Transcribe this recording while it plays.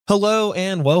Hello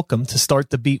and welcome to Start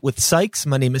the Beat with Sykes.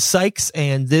 My name is Sykes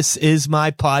and this is my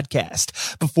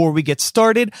podcast. Before we get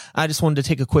started, I just wanted to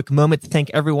take a quick moment to thank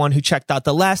everyone who checked out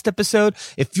the last episode.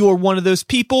 If you're one of those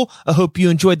people, I hope you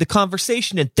enjoyed the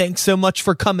conversation and thanks so much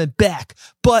for coming back.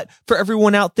 But for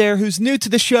everyone out there who's new to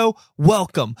the show,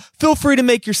 welcome. Feel free to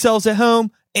make yourselves at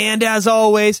home. And as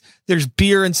always, there's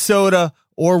beer and soda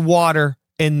or water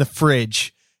in the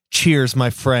fridge. Cheers, my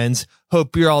friends.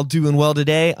 Hope you're all doing well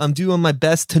today. I'm doing my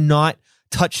best to not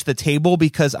touch the table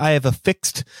because I have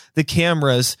affixed the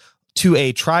cameras to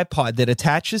a tripod that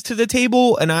attaches to the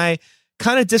table, and I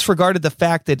kind of disregarded the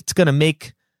fact that it's going to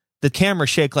make the camera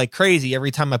shake like crazy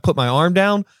every time I put my arm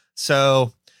down.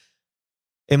 So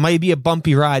it might be a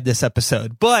bumpy ride this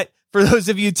episode, but for those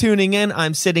of you tuning in,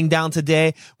 I'm sitting down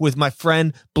today with my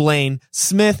friend Blaine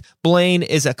Smith. Blaine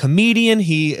is a comedian.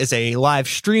 He is a live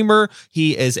streamer.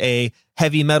 He is a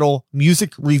heavy metal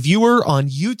music reviewer on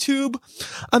YouTube.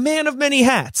 A man of many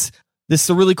hats. This is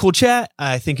a really cool chat.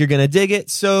 I think you're going to dig it.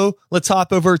 So let's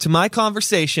hop over to my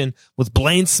conversation with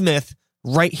Blaine Smith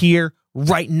right here,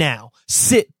 right now.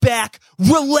 Sit back,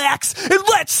 relax, and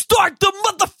let's start the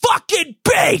motherfucking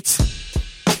beat!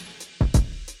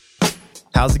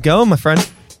 How's it going, my friend?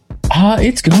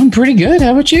 It's going pretty good.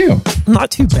 How about you?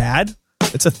 Not too bad.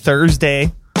 It's a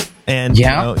Thursday, and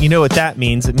you know what that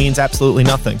means. It means absolutely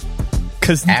nothing.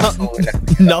 Because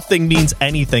nothing means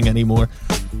anything anymore.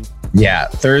 Yeah,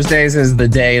 Thursdays is the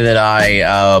day that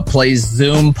I play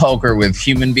Zoom poker with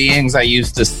human beings I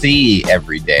used to see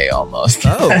every day almost.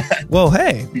 Oh, well,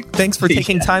 hey, thanks for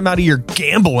taking time out of your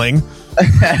gambling.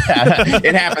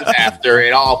 It happens after.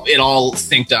 It all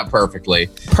synced up perfectly.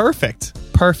 Perfect.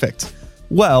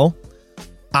 Well,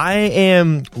 I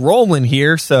am rolling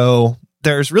here, so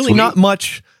there's really not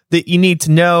much that you need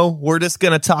to know. We're just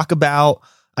going to talk about,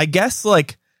 I guess,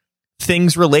 like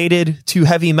things related to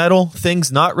heavy metal,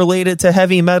 things not related to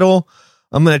heavy metal.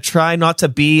 I'm going to try not to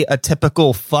be a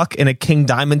typical fuck in a King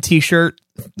Diamond t-shirt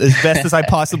as best as I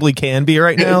possibly can be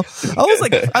right now.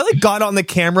 I got on the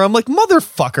camera. I'm like,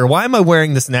 motherfucker, why am I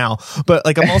wearing this now? But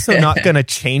like, I'm also not going to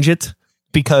change it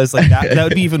because like that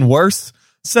would be even worse.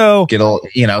 So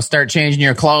start changing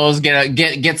your clothes,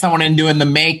 get someone in doing the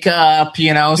makeup,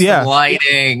 some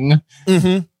lighting.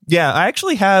 Mm-hmm. Yeah. I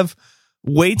actually have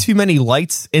way too many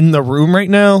lights in the room right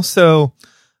now. So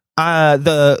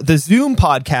the Zoom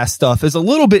podcast stuff is a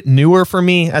little bit newer for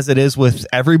me as it is with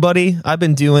everybody. I've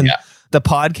been doing the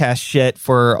podcast shit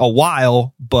for a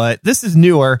while, but this is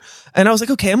newer. And I was like,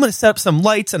 okay, I'm going to set up some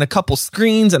lights and a couple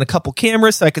screens and a couple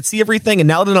cameras so I could see everything. And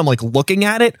now that I'm like looking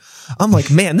at it, I'm like,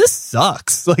 man, this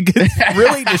sucks. Like, it's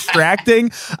really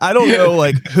distracting. I don't know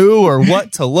like who or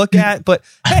what to look at, but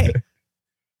hey,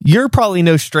 you're probably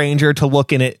no stranger to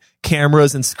looking at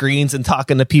cameras and screens and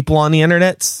talking to people on the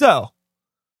internet. So,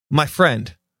 my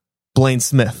friend, Blaine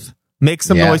Smith, make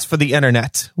some noise for the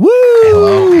internet. Woo!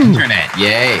 Hello, internet.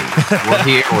 Yay. We're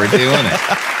here. We're doing it.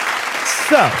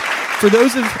 So, for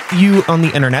those of you on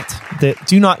the internet that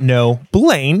do not know,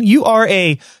 Blaine, you are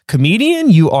a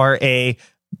comedian. You are a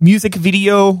music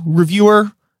video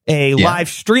reviewer, a live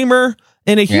streamer,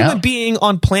 and a human being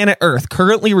on planet Earth,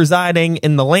 currently residing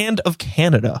in the land of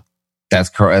Canada. That's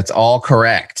correct. That's all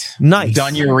correct. Nice. You've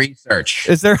done your research.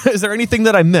 Is there anything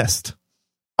that I missed?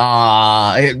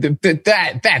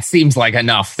 That seems like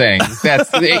enough things. That's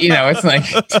it's like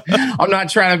I'm not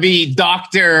trying to be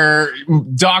Doctor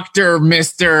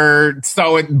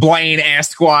Mr. Blaine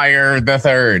Esquire the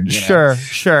Third. Sure.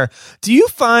 Do you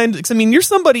find? 'Cause, I mean, you're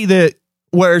somebody that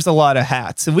wears a lot of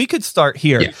hats, and we could start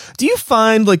here. Yeah. Do you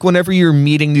find like whenever you're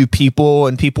meeting new people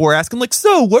and people are asking like,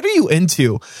 so what are you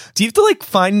into? Do you have to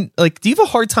do you have a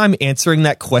hard time answering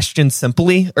that question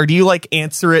simply, or do you like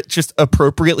answer it just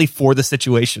appropriately for the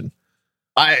situation?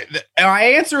 I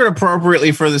answer it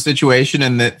appropriately for the situation,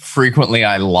 and that frequently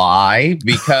I lie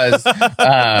because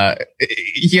the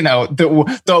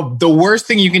worst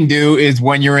thing you can do is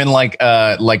when you're in like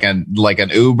an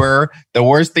Uber. The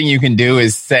worst thing you can do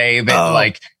is say that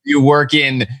like you work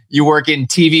in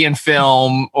TV and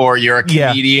film, or you're a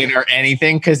comedian or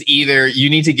anything, because either you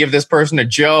need to give this person a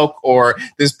joke or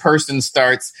this person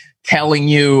starts telling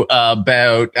you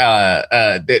about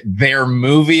their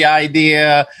movie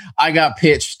idea. I got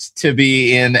pitched to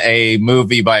be in a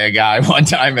movie by a guy one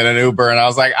time in an Uber, and I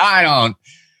was like, I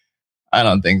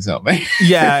don't think so, man.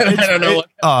 Yeah, I don't know.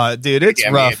 Dude, it's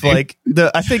rough. Like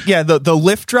the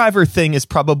Lyft driver thing is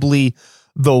probably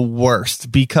the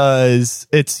worst because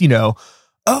it's you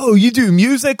do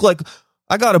music. Like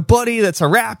I got a buddy that's a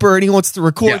rapper and he wants to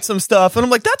record some stuff, and I'm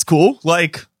like, that's cool.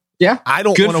 Like. Yeah, I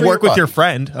don't want to work with your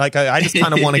friend. Like, I just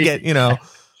kind of want to get,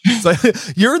 so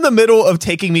you're in the middle of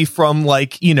taking me from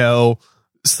like,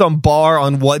 some bar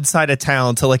on one side of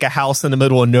town to like a house in the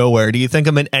middle of nowhere, do you think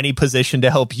I'm in any position to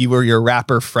help you or your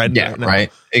rapper friend? Yeah,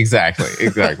 right. Exactly.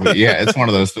 Yeah, it's one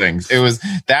of those things.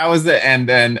 And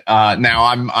then now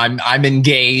I'm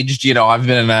engaged. You know, I've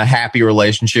been in a happy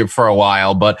relationship for a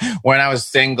while, but when I was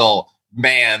single,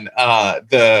 man,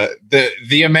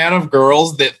 the amount of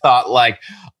girls that thought like,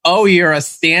 oh, you're a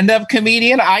stand-up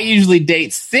comedian? I usually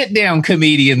date sit-down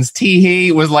comedians.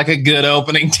 Tee-hee was like a good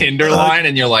opening Tinder line,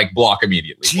 and you're like, block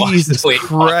immediately. Jesus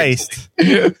Christ.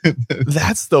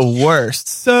 That's the worst.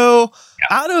 So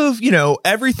out of,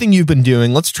 everything you've been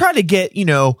doing, let's try to get,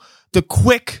 the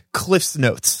quick Cliff's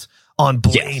Notes on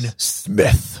Blaine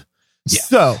Smith. Yes.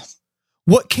 So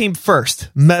what came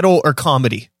first, metal or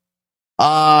comedy?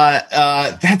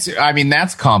 That's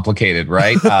complicated,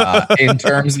 right? In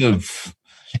terms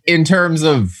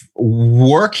of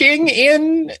working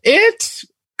in it,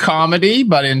 comedy,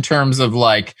 but in terms of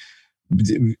like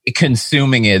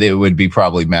consuming it, it would be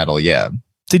probably metal. Yeah.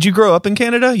 Did you grow up in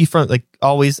Canada? You from like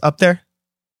always up there?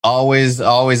 Always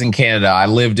in Canada. I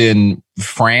lived in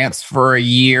France for a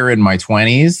year in my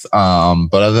 20s.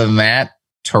 But other than that,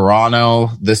 Toronto,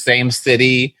 the same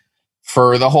city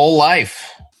for the whole life.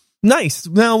 Nice.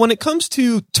 Now, when it comes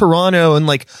to Toronto and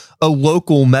like a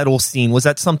local metal scene, was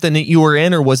that something that you were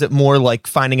in, or was it more like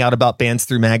finding out about bands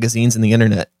through magazines and the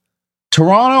internet?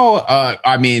 Toronto,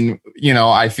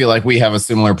 I feel like we have a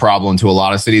similar problem to a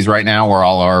lot of cities right now where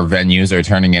all our venues are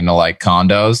turning into like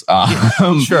condos.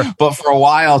 Sure. But for a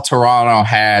while, Toronto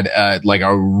had like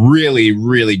a really,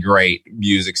 really great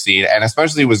music scene, and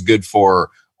especially was good for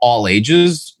all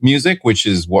ages music, which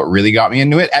is what really got me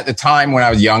into it. At the time when I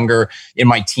was younger, in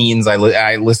my teens, I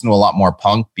listened to a lot more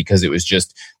punk because it was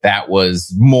just, that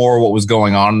was more what was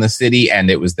going on in the city.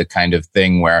 And it was the kind of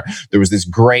thing where there was this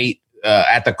great,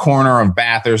 at the corner of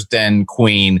Bathurst and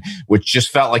Queen, which just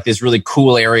felt like this really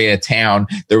cool area of town.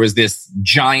 There was this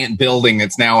giant building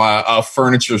that's now a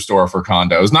furniture store for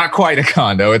condos. Not quite a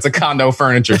condo. It's a condo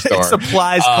furniture store. It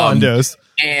supplies condos.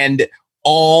 And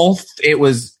all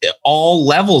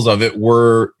levels of it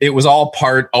was all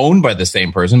part owned by the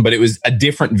same person, but it was a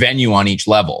different venue on each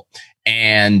level.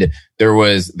 And there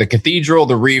was the Cathedral,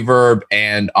 the Reverb,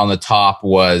 and on the top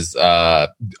was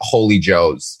Holy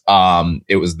Joe's.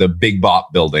 It was the Big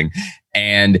Bop building.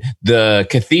 And the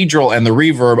Cathedral and the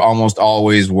Reverb almost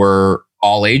always were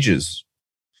all ages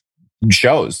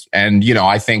shows. And,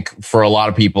 I think for a lot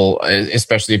of people,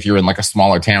 especially if you're in like a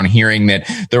smaller town, hearing that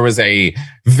there was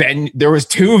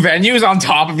two venues on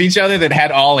top of each other that had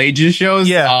all ages shows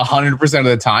 100% of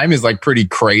the time is like pretty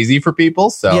crazy for people.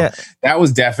 So that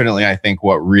was definitely, I think,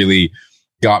 what really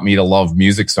got me to love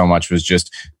music so much, was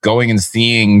just going and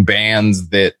seeing bands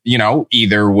that,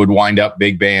 either would wind up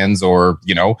big bands or,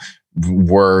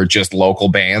 were just local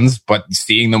bands, but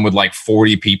seeing them with like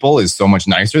 40 people is so much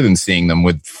nicer than seeing them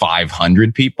with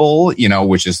 500 people,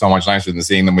 which is so much nicer than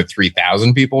seeing them with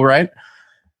 3,000 people, right?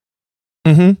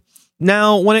 Mm-hmm.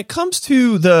 Now, when it comes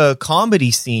to the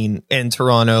comedy scene in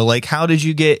Toronto, like how did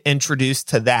you get introduced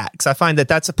to that? Because I find that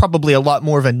that's probably a lot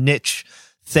more of a niche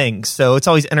thing. So it's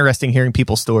always interesting hearing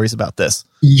people's stories about this.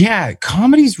 Yeah,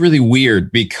 comedy is really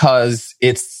weird because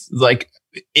it's like,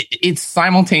 it's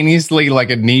simultaneously like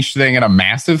a niche thing and a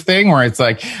massive thing, where it's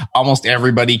like almost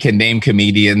everybody can name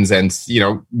comedians, and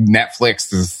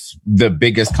Netflix is the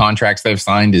biggest contracts they've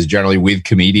signed is generally with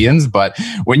comedians. But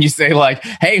when you say like,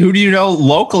 hey, who do you know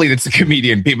locally that's a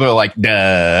comedian? People are like,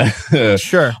 duh.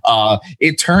 Sure.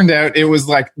 It turned out it was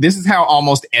like, this is how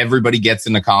almost everybody gets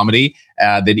into comedy,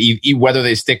 that whether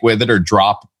they stick with it or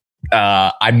drop.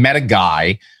 I met a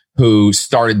guy who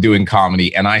started doing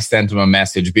comedy, and I sent him a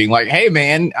message being like, hey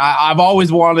man, I've always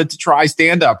wanted to try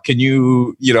stand up. Can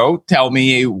you, tell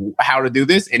me how to do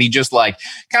this? And he just like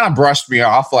kind of brushed me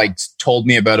off, like told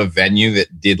me about a venue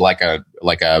that did like a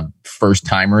first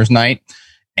timers night,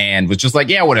 and was just like,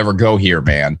 yeah, whatever, go here,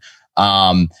 man.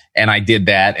 And I did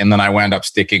that. And then I wound up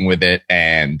sticking with it.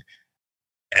 And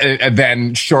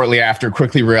then shortly after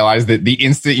quickly realized that the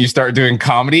instant you start doing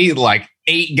comedy, like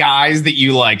 8 guys that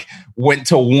you like went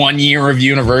to 1 year of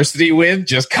university with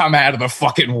just come out of the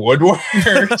fucking woodwork,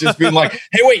 just being like,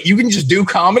 hey, wait, you can just do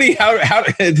comedy? How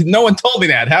no one told me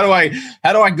that. How do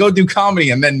I go do comedy?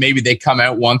 And then maybe they come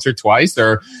out once or twice,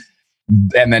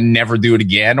 and then never do it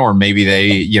again. Or maybe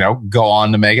they, go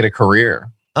on to make it a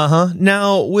career.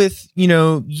 Now with,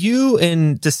 you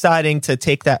in deciding to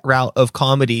take that route of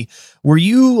comedy, were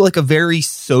you like a very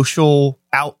social,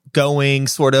 outgoing,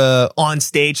 sort of on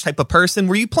stage type of person?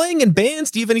 Were you playing in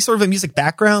bands? Do you have any sort of a music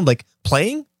background, like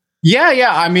playing?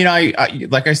 Yeah. I mean, I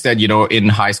like I said, in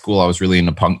high school, I was really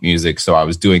into punk music. So I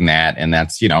was doing that. And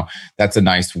that's a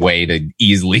nice way to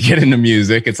easily get into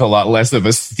music. It's a lot less of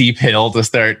a steep hill to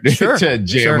start to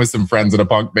jam with some friends in a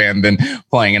punk band than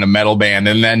playing in a metal band.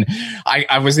 And then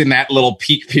I was in that little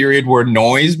peak period where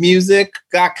noise music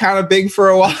got kind of big for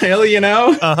a while,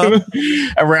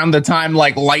 around the time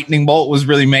like Lightning Bolt was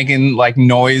really making like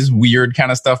noise, weird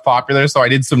kind of stuff popular. So I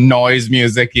did some noise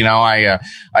music, I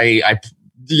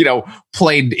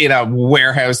played in a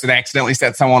warehouse and accidentally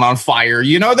set someone on fire.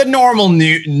 The normal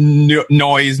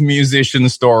noise musician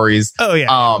stories. Oh,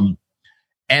 yeah.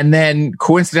 And then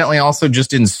coincidentally also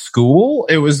just in school,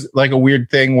 it was like a weird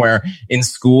thing where in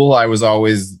school, I was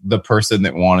always the person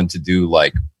that wanted to do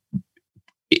like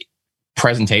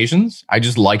presentations. I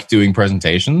just liked doing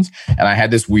presentations. And I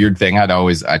had this weird thing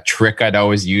a trick I'd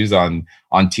always use on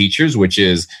teachers, which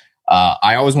is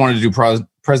I always wanted to do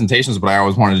presentations, but I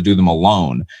always wanted to do them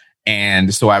alone.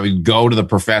 And so I would go to the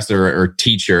professor or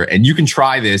teacher, and you can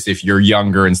try this if you're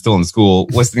younger and still in school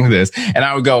listening to this. And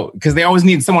I would go, because they always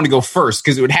need someone to go first,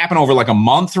 because it would happen over like a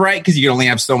month, right? Because you can only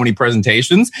have so many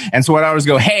presentations. And so I'd always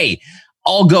go, hey,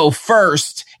 I'll go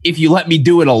first if you let me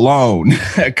do it alone,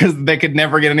 because they could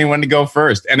never get anyone to go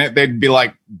first. And they'd be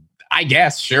like, I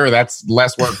guess, sure, that's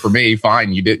less work for me.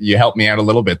 Fine, you helped me out a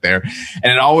little bit there.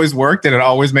 And it always worked, and it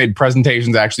always made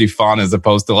presentations actually fun, as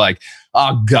opposed to like,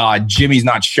 oh God, Jimmy's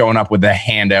not showing up with the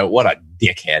handout. What a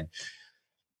dickhead.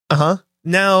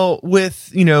 Now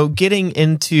with, getting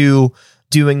into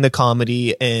doing the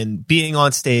comedy and being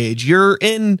on stage,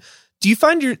 did you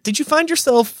find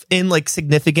yourself in like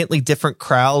significantly different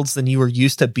crowds than you were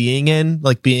used to being in,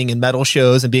 like being in metal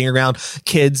shows and being around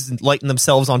kids lighting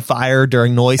themselves on fire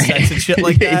during noise sets and shit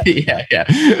like that? Yeah.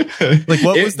 Like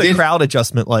what was the crowd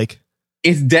adjustment like?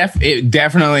 It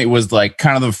definitely was like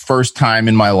kind of the first time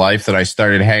in my life that I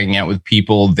started hanging out with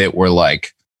people that were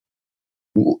like,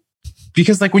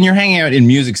 because like when you're hanging out in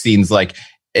music scenes, like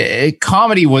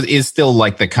comedy is still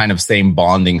like the kind of same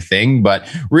bonding thing. But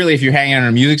really, if you're hanging out in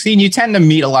a music scene, you tend to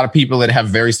meet a lot of people that have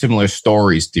very similar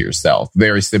stories to yourself,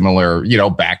 very similar,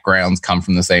 backgrounds, come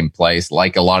from the same place,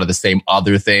 like a lot of the same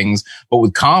other things. But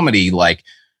with comedy, like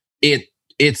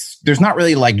there's not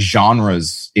really like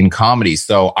genres in comedy.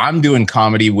 So I'm doing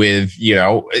comedy with,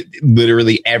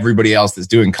 literally everybody else that's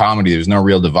doing comedy. There's no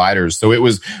real dividers. So it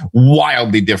was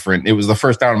wildly different. It was the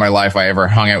first time in my life I ever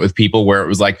hung out with people where it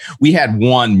was like, we had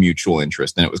one mutual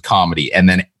interest and it was comedy. And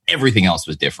then everything else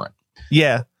was different.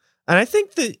 Yeah. And I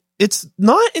think that it's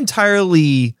not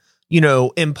entirely,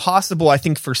 impossible, I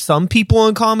think, for some people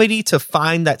in comedy to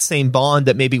find that same bond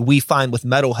that maybe we find with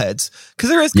metalheads.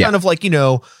 Cause there is kind of like,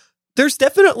 there's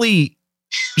definitely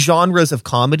genres of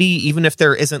comedy, even if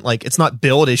there isn't like, it's not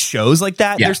billed as shows like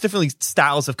that. Yeah. There's definitely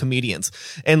styles of comedians.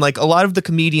 And like a lot of the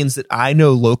comedians that I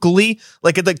know locally,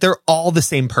 like they're all the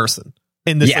same person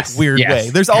in this like weird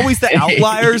way. There's always the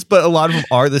outliers, but a lot of them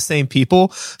are the same people.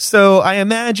 So I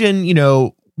imagine,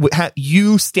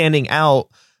 you standing out,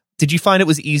 did you find it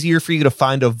was easier for you to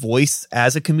find a voice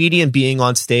as a comedian being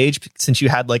on stage since you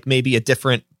had like maybe a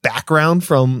different background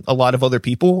from a lot of other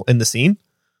people in the scene?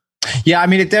 Yeah, I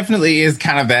mean, it definitely is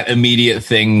kind of that immediate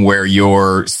thing where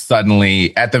you're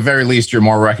suddenly, at the very least, you're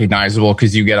more recognizable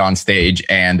because you get on stage.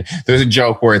 And there's a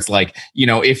joke where it's like,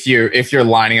 if you're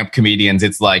lining up comedians,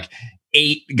 it's like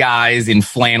 8 guys in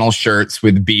flannel shirts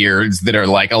with beards that are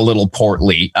like a little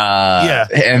portly.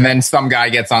 And then some guy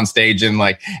gets on stage and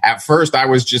like, at first I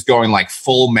was just going like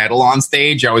full metal on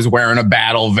stage. I was wearing a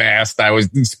battle vest. I was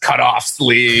cut off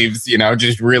sleeves,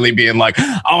 just really being like,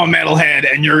 I'm a metalhead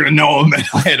and you're going to know I'm a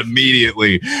metalhead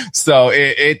immediately. So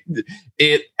it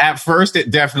at first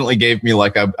it definitely gave me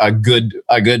like a good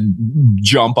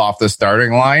jump off the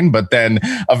starting line, but then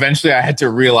eventually I had to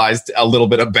realize a little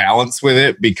bit of balance with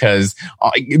it because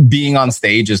being on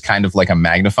stage is kind of like a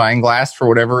magnifying glass for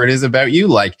whatever it is about you.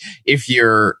 Like if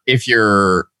you're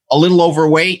a little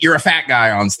overweight, you're a fat guy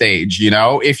on stage,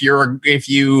 if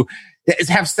you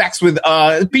have sex with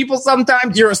people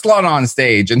sometimes, you're a slut on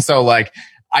stage. And so like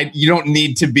you don't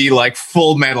need to be like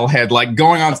full metalhead, like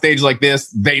going on stage like this.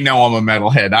 They know I'm a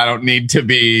metalhead. I don't need to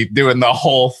be doing the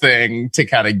whole thing to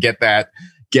kind of get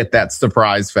that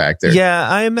surprise factor. Yeah.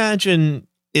 I imagine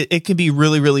it can be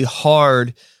really, really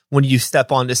hard when you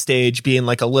step onto stage being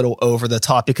like a little over the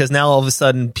top, because now all of a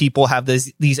sudden people have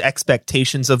these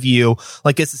expectations of you.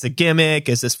 Like, is this a gimmick?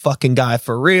 Is this fucking guy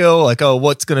for real? Like, oh,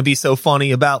 what's going to be so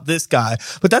funny about this guy?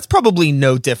 But that's probably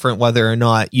no different whether or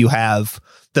not you have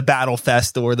the battle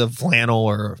fest or the flannel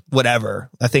or whatever.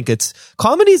 I think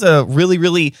comedy's a really,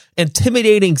 really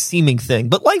intimidating seeming thing,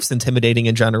 but life's intimidating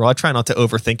in general. I try not to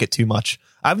overthink it too much.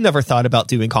 I've never thought about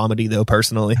doing comedy though,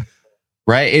 personally.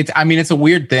 Right. It's a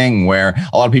weird thing where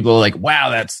a lot of people are like,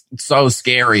 wow, that's so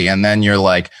scary. And then you're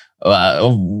like,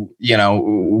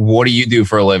 what do you do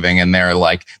for a living? And they're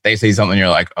like, they say something, you're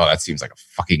like, oh, that seems like a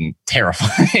fucking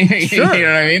terrifying. Sure. You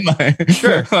know what I mean? Like,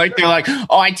 sure. Like they're like,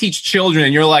 oh, I teach children.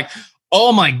 And you're like,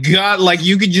 oh my God, like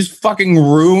you could just fucking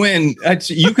ruin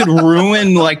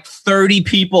like 30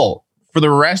 people for the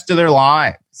rest of their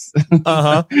lives.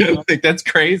 Uh-huh. Like, that's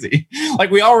crazy.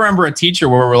 Like we all remember a teacher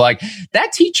where we're like,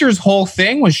 that teacher's whole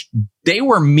thing was they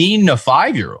were mean to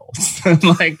 5-year-olds.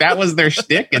 Like that was their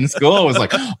shtick in school. It was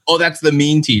like, oh, that's the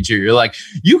mean teacher. You're like,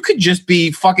 you could just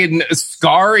be fucking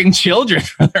scarring children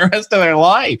for the rest of their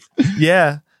life.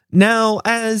 Yeah. Now,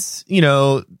 as you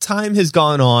know, time has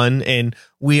gone on and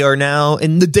we are now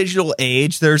in the digital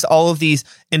age. There's all of these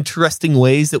interesting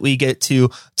ways that we get to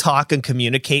talk and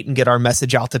communicate and get our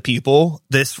message out to people.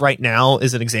 This right now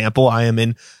is an example. I am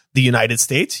in the United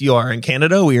States. You are in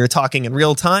Canada. We are talking in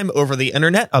real time over the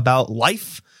internet about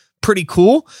life. Pretty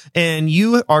cool. And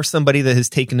you are somebody that has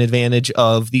taken advantage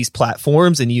of these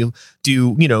platforms and you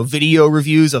do, video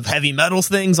reviews of heavy metals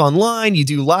things online. You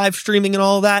do live streaming and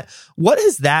all that. What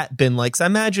has that been like? 'Cause I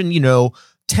imagine,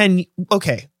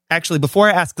 okay. Actually, before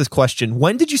I ask this question,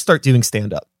 when did you start doing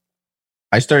stand-up?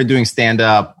 I started doing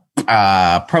stand-up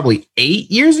probably 8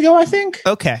 years ago, I think.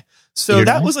 Okay. So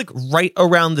that was like right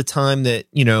around the time that,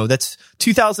 that's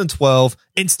 2012.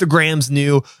 Instagram's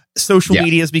new. Social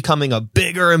media is becoming a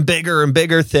bigger and bigger and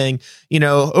bigger thing.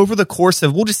 Over the course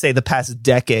of, we'll just say the past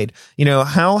decade,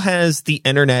 how has the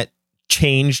internet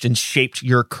changed and shaped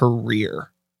your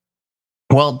career?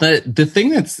 Well, the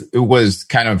thing was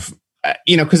kind of,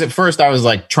 because at first I was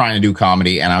like trying to do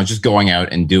comedy and I was just going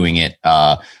out and doing it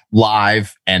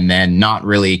live and then not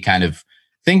really kind of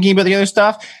thinking about the other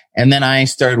stuff. And then I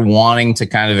started wanting to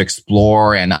kind of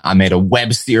explore and I made a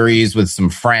web series with some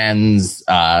friends,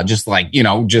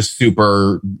 just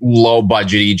super low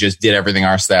budgety, just did everything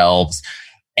ourselves.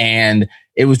 And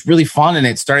it was really fun. And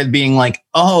it started being like,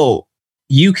 oh,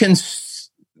 you can,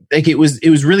 like, it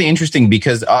was really interesting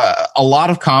because a lot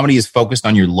of comedy is focused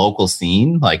on your local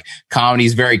scene. Like comedy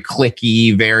is very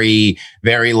cliquey, very,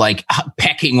 very like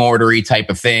pecking ordery type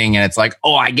of thing. And it's like,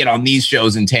 oh, I get on these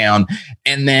shows in town.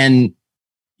 And then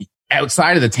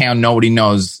outside of the town, nobody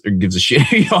knows or gives a shit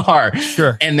who you are.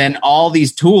 Sure. And then all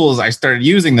these tools, I started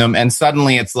using them and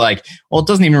suddenly it's like, well, it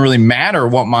doesn't even really matter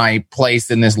what my place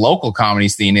in this local comedy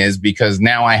scene is because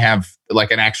now I have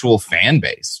like an actual fan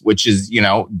base, which is,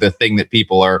 the thing that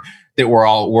we're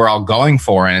all going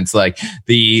for. And it's like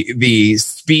the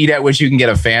speed at which you can get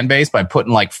a fan base by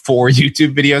putting like 4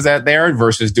 YouTube videos out there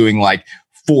versus doing like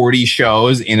 40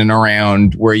 shows in and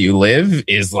around where you live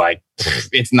is like,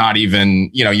 it's not even,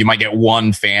 you might get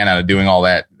one fan out of doing all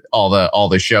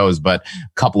the shows, but a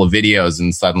couple of videos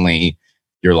and suddenly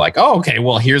you're like, oh, okay,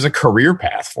 well, here's a career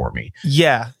path for me.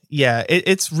 Yeah. Yeah.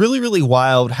 It's really, really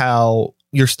wild how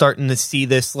you're starting to see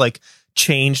this like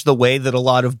change the way that a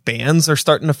lot of bands are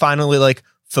starting to finally like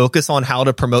focus on how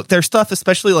to promote their stuff,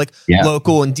 especially like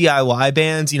local and DIY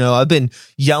bands. I've been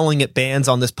yelling at bands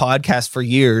on this podcast for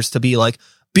years to be like,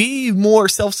 be more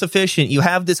self-sufficient. You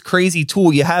have this crazy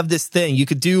tool. You have this thing. You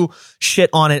could do shit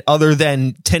on it other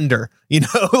than Tinder,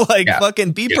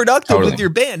 fucking be productive with your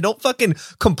band. Don't fucking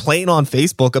complain on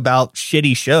Facebook about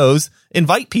shitty shows.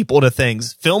 Invite people to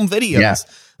things, film videos. Yeah.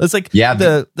 It's like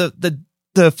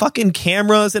the fucking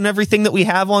cameras and everything that we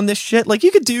have on this shit. Like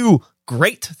you could do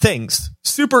great things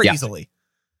super easily.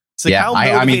 It's like, how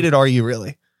motivated are you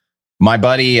really? My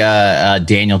buddy,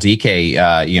 Daniel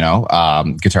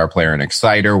DK, guitar player and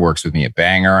Exciter, works with me at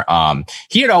Banger.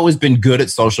 He had always been good at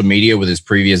social media with his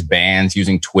previous bands,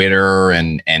 using Twitter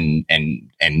and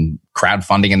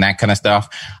crowdfunding and that kind of stuff.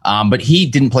 But he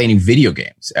didn't play any video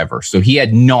games ever. So he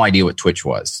had no idea what Twitch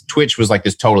was. Twitch was like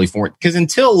this totally foreign, because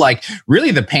until like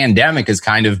really the pandemic has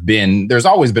kind of been, there's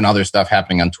always been other stuff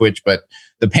happening on Twitch, but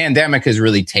the pandemic has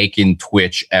really taken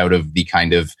Twitch out of the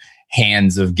kind of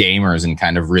hands of gamers and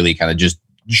kind of just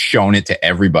shown it to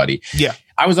everybody. Yeah.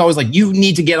 I was always like, you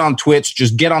need to get on Twitch.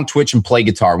 Just get on Twitch and play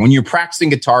guitar. When you're practicing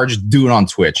guitar, just do it on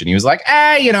Twitch. And he was like,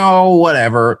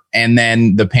 whatever. And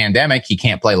then the pandemic, he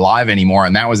can't play live anymore.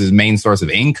 And that was his main source of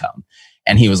income.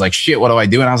 And he was like, shit, what do I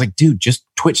do? And I was like, dude, just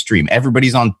Twitch stream.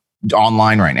 Everybody's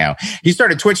online right now. He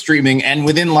started Twitch streaming, and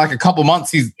within like a couple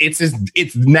months,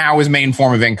 it's now his main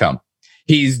form of income.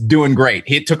 He's doing great.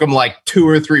 It took him like 2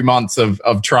 or 3 months of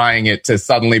trying it to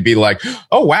suddenly be like,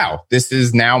 oh, wow, this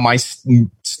is now my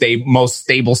most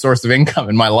stable source of income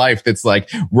in my life. That's like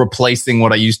replacing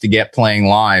what I used to get playing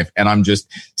live. And I'm just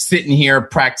sitting here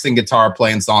practicing guitar,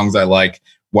 playing songs I like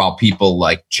while people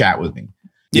like chat with me.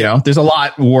 You know, there's a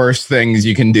lot worse things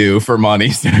you can do for money,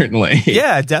 certainly.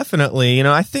 Yeah, definitely. You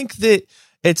know, I think that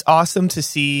it's awesome to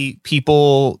see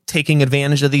people taking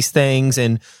advantage of these things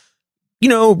and, you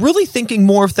know, really thinking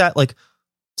more of that like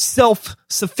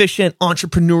self-sufficient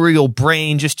entrepreneurial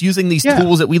brain, just using these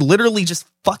tools that we literally just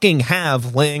fucking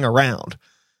have laying around.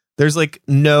 There's like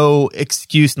no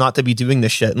excuse not to be doing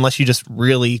this shit unless you just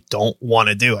really don't want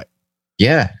to do it.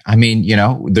 Yeah. I mean, you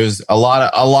know, there's a lot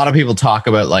of people talk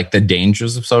about like the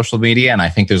dangers of social media. And I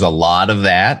think there's a lot of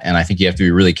that. And I think you have to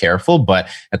be really careful. But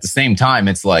at the same time,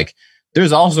 it's like,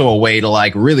 there's also a way to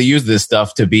like really use this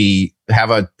stuff to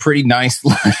have a pretty nice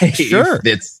life. Sure.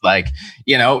 That's like,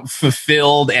 you know,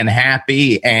 fulfilled and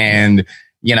happy and,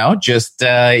 you know, just,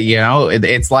 you know,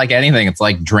 it's like anything. It's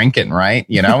like drinking, right?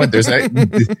 You know, there's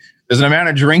an amount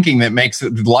of drinking that makes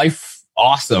life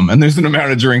awesome. And there's an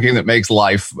amount of drinking that makes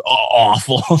life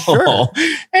awful. Sure.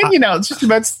 And, you know, it's just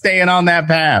about staying on that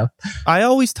path. I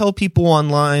always tell people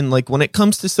online, like when it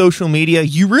comes to social media,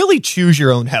 you really choose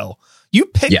your own hell. You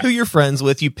pick who you're friends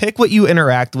with. You pick what you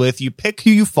interact with. You pick who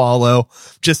you follow.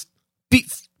 Just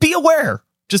be aware.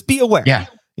 Just be aware. Yeah.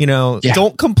 You know,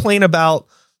 don't complain about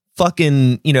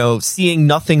fucking, you know, seeing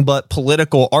nothing but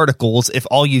political articles if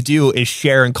all you do is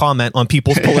share and comment on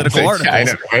people's political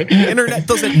articles. Right? The internet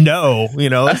doesn't know, you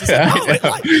know. It's just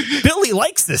like, Billy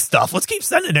likes this stuff. Let's keep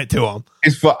sending it to him.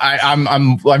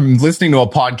 I'm listening to a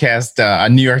podcast, a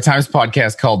New York Times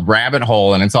podcast called Rabbit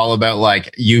Hole, and it's all about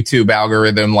like YouTube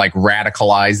algorithm, like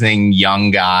radicalizing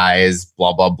young guys,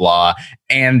 blah, blah, blah.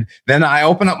 And then I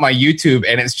open up my YouTube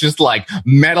and it's just like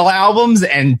metal albums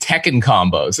and Tekken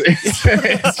combos.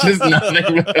 It's just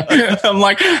nothing. I'm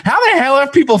like, how the hell are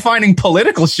people finding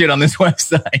political shit on this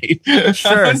website?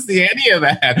 Sure. I don't see any of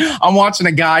that. I'm watching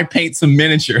a guy paint some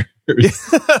miniatures.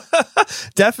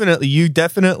 Definitely. You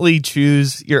definitely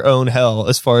choose your own hell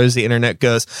as far as the internet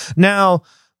goes. Now,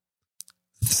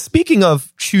 speaking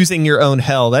of choosing your own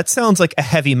hell, that sounds like a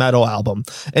heavy metal album.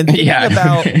 And thinking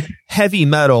about heavy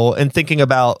metal and thinking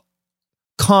about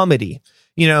comedy,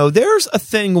 you know, there's a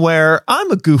thing where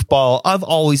I'm a goofball. I've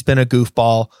always been a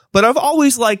goofball, but I've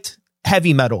always liked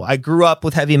heavy metal. I grew up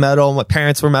with heavy metal. My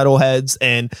parents were metalheads,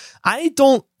 and I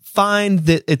don't find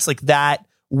that it's like that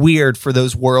weird for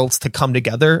those worlds to come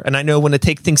together. And I know when to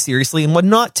take things seriously and when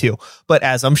not to. But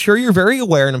as I'm sure you're very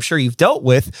aware, and I'm sure you've dealt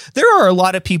with, there are a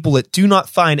lot of people that do not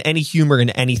find any humor in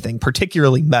anything,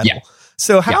 particularly metal. Yeah.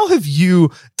 So how have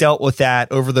you dealt with that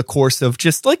over the course of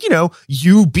just like, you know,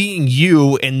 you being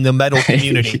you in the metal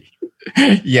community?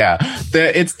 Yeah,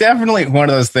 it's definitely one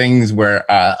of those things where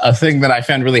a thing that I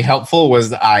found really helpful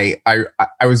was I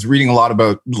was reading a lot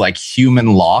about like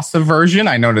human loss aversion.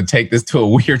 I know to take this to a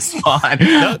weird spot,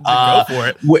 go for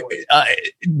it.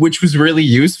 Which was really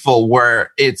useful. Where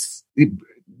it's,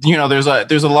 you know, there's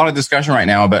a lot of discussion right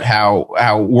now about how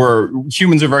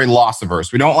humans are very loss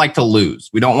averse. We don't like to lose.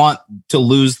 We don't want to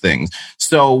lose things.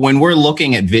 So when we're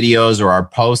looking at videos or our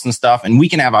posts and stuff, and we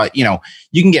can have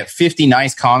you can get 50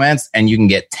 nice comments and you can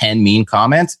get 10 mean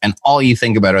comments, and all you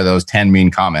think about are those 10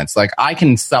 mean comments. Like I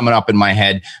can sum it up in my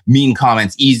head, mean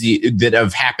comments easy that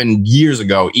have happened years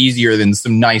ago, easier than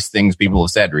some nice things people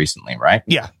have said recently, right?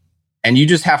 Yeah. And you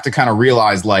just have to kind of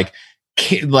realize like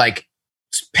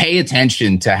pay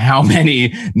attention to how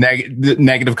many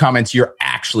negative comments you're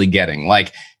actually getting.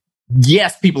 Like,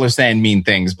 yes, people are saying mean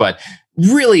things, but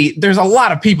really, there's a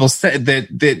lot of people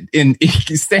that in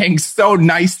saying so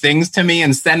nice things to me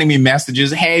and sending me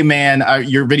messages. Hey, man,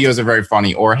 your videos are very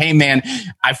funny. Or, hey, man,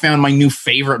 I found my new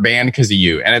favorite band because of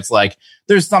you. And it's like,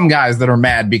 there's some guys that are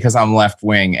mad because I'm left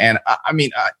wing. And I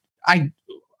mean,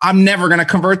 I'm never going to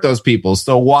convert those people.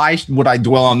 So why would I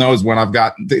dwell on those when I've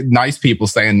got nice people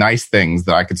saying nice things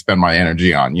that I could spend my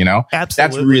energy on, you know?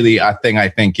 Absolutely. That's really a thing I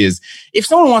think is, if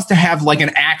someone wants to have like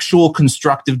an actual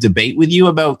constructive debate with you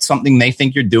about something they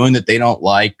think you're doing that they don't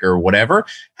like or whatever,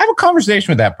 have a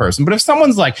conversation with that person. But if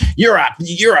someone's like, you're a,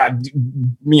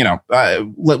 you know,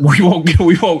 we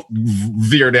won't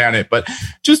veer down it, but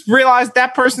just realize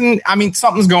that person, I mean,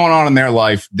 something's going on in their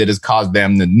life that has caused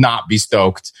them to not be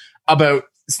stoked about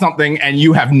something, and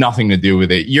you have nothing to do with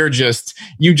it. You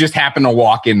just happen to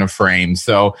walk in the frame.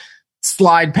 So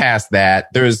slide past that.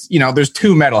 There's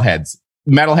two metalheads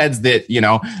that, you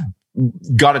know,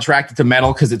 got attracted to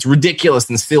metal because it's ridiculous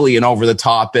and silly and over the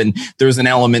top. And there's an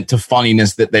element to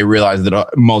funniness that they realize that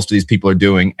most of these people are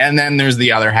doing. And then there's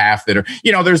the other half that are,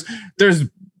 you know, there's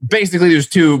basically there's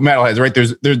two metalheads, right?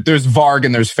 There's Varg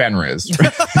and there's Fenriz,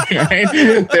 right?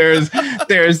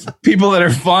 There's people that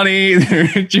are funny,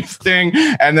 they're interesting,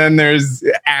 and then there's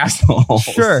assholes.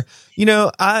 Sure.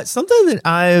 Something that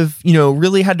I've,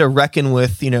 really had to reckon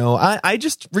with, I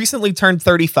just recently turned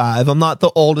 35. I'm not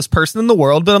the oldest person in the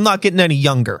world, but I'm not getting any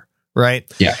younger. Right.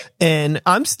 Yeah. And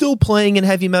I'm still playing in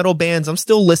heavy metal bands. I'm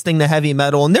still listening to heavy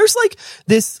metal. And there's like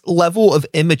this level of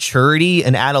immaturity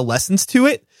and adolescence to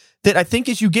it that I think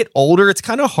as you get older, it's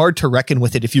kind of hard to reckon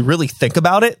with it if you really think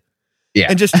about it. Yeah.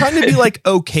 And just trying to be like,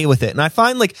 okay with it. And I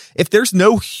find like if there's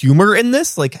no humor in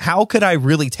this, like how could I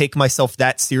really take myself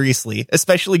that seriously,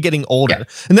 especially getting older? Yeah.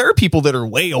 And there are people that are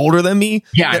way older than me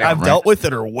that I've dealt with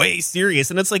that are way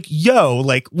serious. And it's like,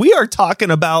 like we are talking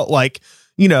about like,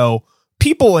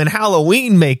 people in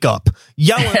Halloween makeup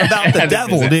yelling about the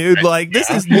devil, dude. Like this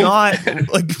is not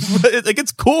like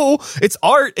it's cool. It's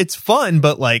art. It's fun.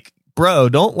 But like, bro,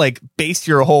 don't like base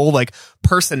your whole like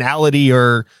personality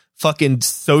or fucking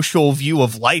social view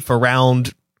of life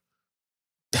around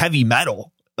heavy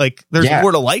metal. Like there's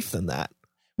more to life than that.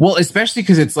 Well, especially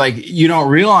because it's like you don't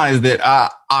realize that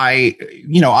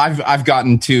I've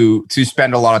gotten to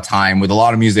spend a lot of time with a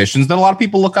lot of musicians that a lot of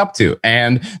people look up to,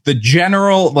 and the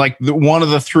general one of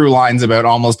the through lines about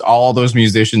almost all those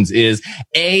musicians is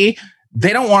they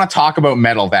don't want to talk about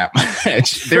metal that much.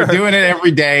 Sure. They're doing it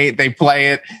every day. They play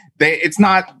it. It's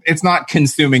not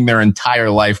consuming their entire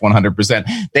life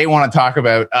 100%. They want to talk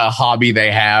about a hobby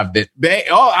they have that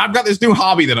I've got this new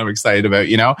hobby that I'm excited about,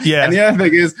 Yeah. And the other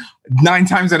thing is 9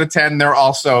 times out of 10, they're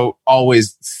also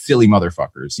always silly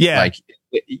motherfuckers. Yeah. Like,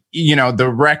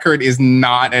 the record is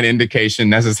not an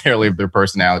indication necessarily of their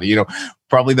personality.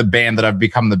 Probably the band that I've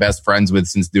become the best friends with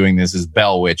since doing this is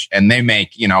Bell Witch, and they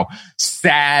make,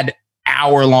 sad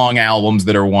hour-long albums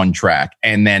that are one track,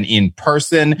 and then in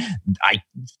person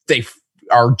they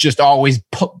are just always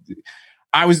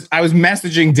I was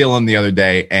messaging Dylan the other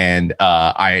day, and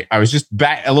I was just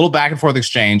a little back and forth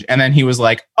exchange, and then he was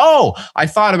like, "Oh, I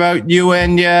thought about you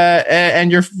and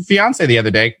your fiance the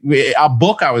other day. A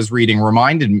book I was reading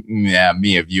reminded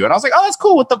me of you." And I was like, "Oh, that's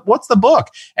cool. What's the book?"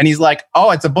 And he's like,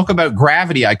 "Oh, it's a book about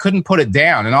gravity. I couldn't put it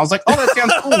down." And I was like, "Oh, that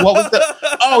sounds cool. What was the?"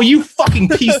 "Oh, you fucking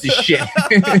piece of shit."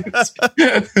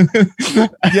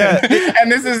 Yeah. And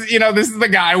this is the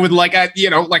guy with like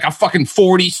a fucking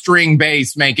 40-string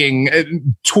bass making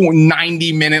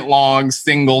 90-minute long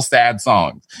single sad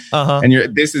songs. Uh-huh.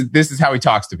 And this is how he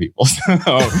talks to people.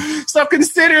 So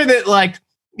consider that, like,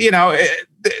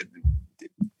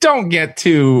 don't get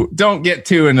too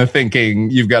into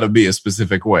thinking you've got to be a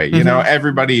specific way. Mm-hmm.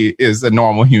 Everybody is a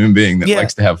normal human being that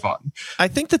likes to have fun. I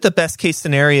think that the best case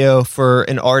scenario for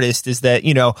an artist is that,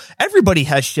 everybody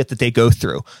has shit that they go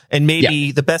through. And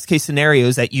maybe the best case scenario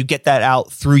is that you get that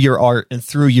out through your art and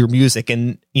through your music.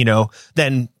 And,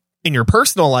 then in your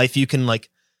personal life, you can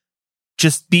like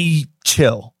just be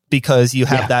chill because you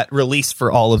have that release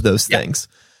for all of those things.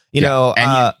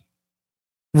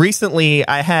 Recently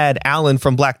I had Alan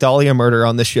from Black Dahlia Murder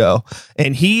on the show,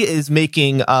 and he is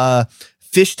making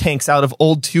fish tanks out of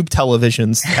old tube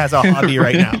televisions as a hobby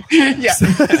right now. Yeah. So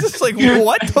it's just like,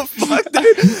 what the fuck,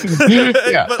 dude?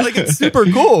 But like, it's super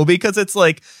cool because it's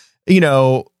like, he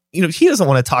doesn't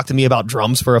want to talk to me about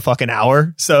drums for a fucking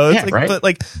hour. So it's but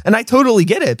like, and I totally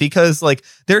get it because like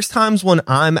there's times when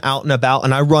I'm out and about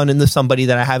and I run into somebody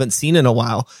that I haven't seen in a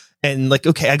while. And like,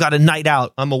 okay, I got a night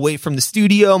out. I'm away from the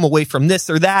studio. I'm away from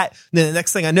this or that. And then the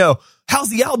next thing I know, how's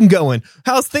the album going?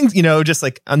 How's things, just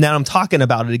like, and now I'm talking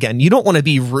about it again. You don't want to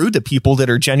be rude to people that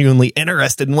are genuinely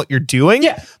interested in what you're doing.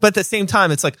 Yeah. But at the same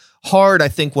time, it's like hard, I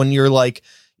think, when you're like,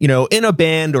 in a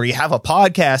band or you have a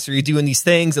podcast or you're doing these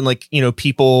things and like,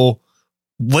 people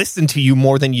listen to you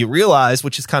more than you realize,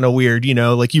 which is kind of weird.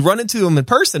 Like you run into them in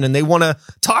person and they want to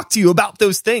talk to you about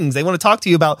those things. They want to talk to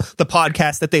you about the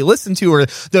podcast that they listened to or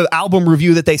the album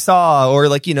review that they saw or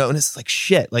like, and it's like,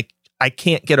 shit, like I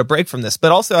can't get a break from this,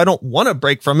 but also I don't want to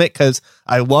break from it because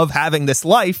I love having this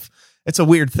life. It's a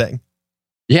weird thing.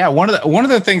 Yeah. One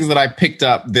of the things that I picked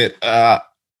up that,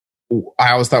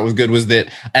 I always thought was good was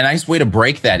that a nice way to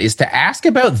break that is to ask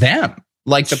about them.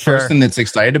 Like the person that's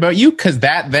excited about you, because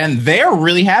then they're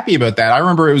really happy about that. I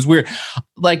remember it was weird.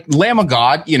 Like Lamb of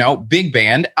God, big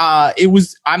band.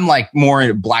 I'm like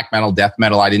more black metal, death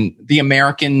metal. The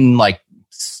American like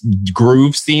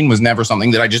groove scene was never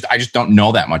something that I just don't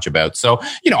know that much about. So,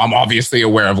 I'm obviously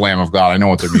aware of Lamb of God. I know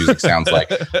what their music sounds like.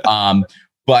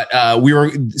 But we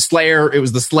were Slayer. It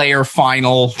was the Slayer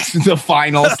the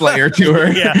final Slayer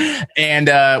tour. Yeah.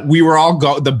 And we were all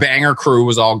the Banger crew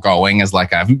was all going as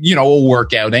like a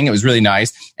workouting. It was really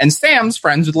nice. And Sam's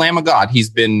friends with Lamb of God. He's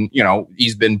been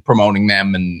promoting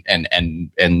them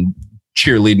and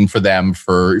cheerleading for them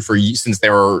since they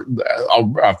were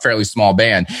a fairly small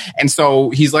band. And so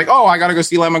he's like, oh, I got to go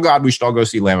see Lamb of God. We should all go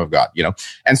see Lamb of God, you know?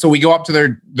 And so we go up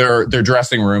to their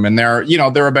dressing room, and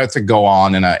they're about to go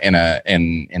on in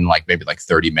like maybe like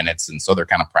 30 minutes. And so they're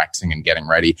kind of practicing and getting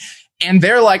ready. And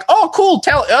they're like, oh, cool.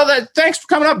 Thanks for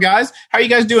coming up, guys. How are you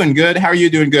guys doing? Good. How are you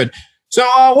doing? Good. So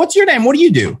what's your name? What do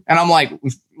you do? And I'm like,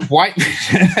 what?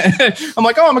 I'm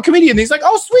like, oh, I'm a comedian. And he's like,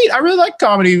 oh, sweet. I really like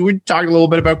comedy. We talked a little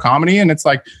bit about comedy, and it's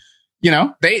like, you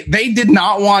know, they did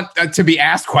not want to be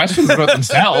asked questions about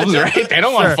themselves, right? They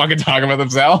don't want to fucking talk about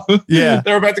themselves. Yeah.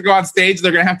 They're about to go on stage.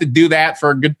 They're going to have to do that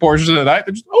for a good portion of the night.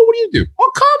 They're just, oh, what do you do?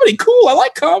 Oh, comedy. Cool. I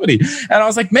like comedy. And I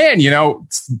was like, man, you know,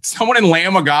 someone in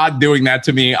Lamb of God doing that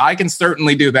to me, I can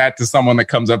certainly do that to someone that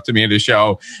comes up to me at a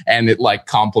show and it like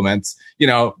compliments, you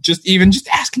know, just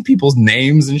asking people's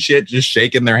names and shit, just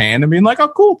shaking their hand and being like, oh,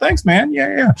 cool. Thanks, man.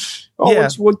 Yeah. Oh, yeah.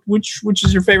 Which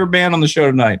is your favorite band on the show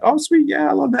tonight? Oh, sweet. Yeah,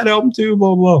 I love that album too.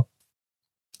 Blah, blah.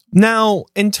 Now,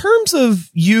 in terms of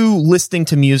you listening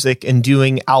to music and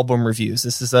doing album reviews,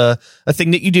 this is a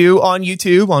thing that you do on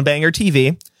YouTube, on Banger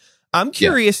TV. I'm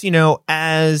curious, you know,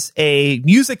 as a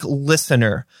music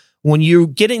listener, when you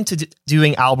get into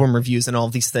doing album reviews and all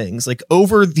of these things, like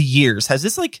over the years, has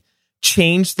this like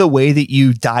changed the way that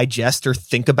you digest or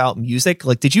think about music?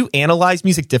 Like, did you analyze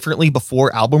music differently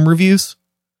before album reviews?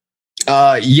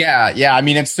 Yeah. I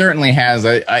mean, it certainly has.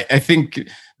 I think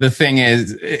the thing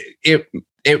is,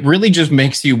 it really just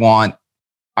makes you want.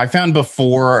 I found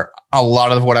before a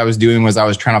lot of what I was doing was I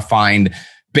was trying to find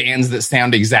bands that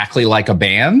sound exactly like a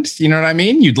band. You know what I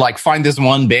mean? You'd like find this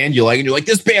one band you like, and you're like,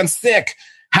 this band's sick.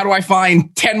 How do I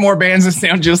find 10 more bands that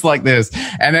sound just like this?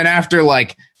 And then after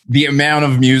like the amount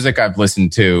of music I've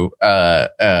listened to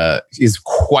is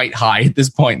quite high at this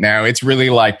point now. It's really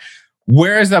like,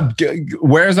 where's a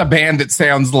band that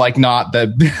sounds like not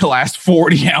the last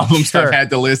 40 albums I've had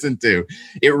to listen to?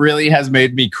 It really has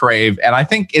made me crave. And I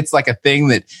think it's like a thing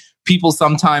that people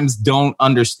sometimes don't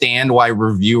understand, why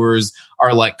reviewers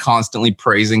are like constantly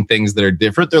praising things that are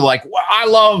different. They're like, well, I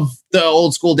love the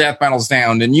old school death metal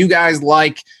sound, and you guys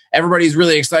like, everybody's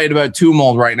really excited about Tomb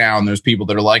Mold right now. And there's people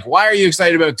that are like, why are you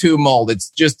excited about Tomb Mold? It's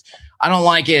just, I don't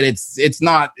like it.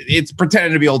 It's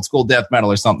pretending to be old school death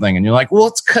metal or something. And you're like, well,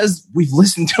 it's because we've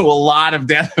listened to a lot of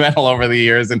death metal over the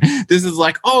years. And this is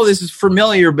like, oh, this is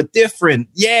familiar, but different.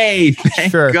 Yay.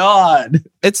 Thank God.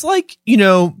 It's like, you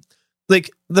know,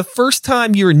 like the first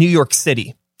time you're in New York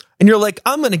City and you're like,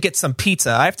 I'm going to get some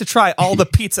pizza. I have to try all the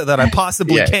pizza that I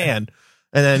possibly can.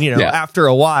 And then, you know, after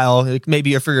a while, like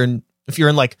maybe if you're in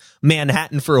like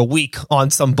Manhattan for a week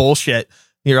on some bullshit,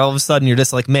 you're all of a sudden you're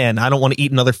just like, man, I don't want to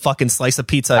eat another fucking slice of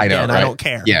pizza again. I know, right? I don't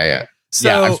care. Yeah.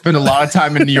 So I've spent a lot of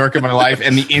time in New York in my life,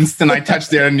 and the instant I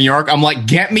touched down in New York, I'm like,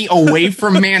 get me away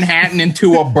from Manhattan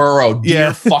into a borough,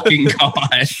 dear fucking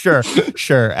God.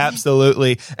 Sure,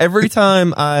 absolutely. Every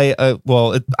time I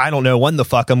don't know when the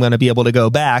fuck I'm going to be able to go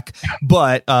back,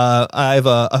 but I have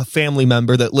a family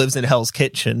member that lives in Hell's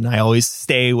Kitchen. I always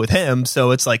stay with him,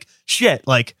 so it's like, shit,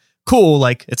 like, cool,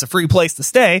 like it's a free place to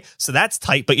stay, so that's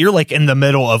tight, but you're like in the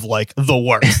middle of like the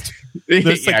worst.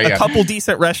 There's like a couple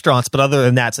decent restaurants, but other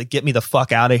than that, it's like, get me the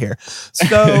fuck out of here.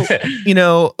 So, you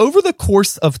know, over the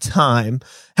course of time,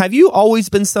 have you always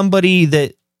been somebody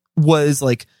that was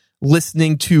like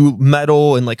listening to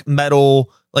metal and like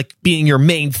metal like being your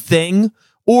main thing?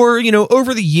 Or, you know,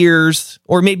 over the years,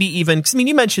 or maybe even, because I mean,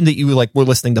 you mentioned that you like were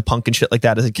listening to punk and shit like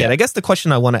that as a kid. I guess the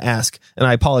question I want to ask, and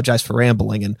I apologize for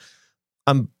rambling, and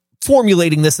I'm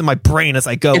formulating this in my brain as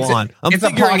I go on. It's a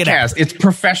podcast. It's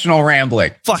professional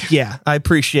rambling. Fuck yeah. I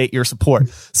appreciate your support.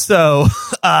 So,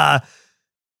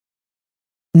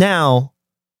 now,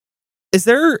 is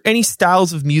there any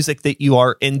styles of music that you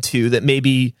are into that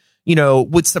maybe, you know,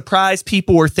 would surprise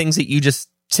people, or things that you just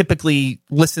typically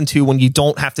listen to when you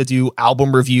don't have to do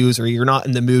album reviews or you're not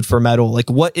in the mood for metal? Like,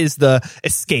 what is the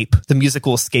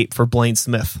musical escape for Blaine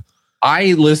Smith?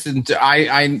 I listen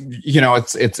to you know,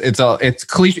 it's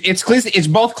cliche. It's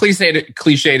both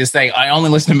cliche to say I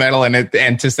only listen to metal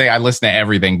and to say I listen to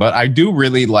everything, but I do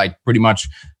really like pretty much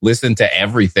listen to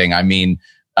everything. I mean,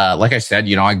 like I said,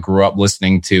 you know, I grew up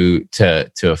listening to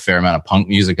a fair amount of punk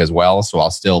music as well, so I'll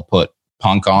still put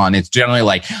punk on. It's generally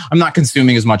like I'm not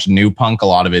consuming as much new punk. A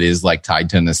lot of it is like tied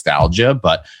to nostalgia,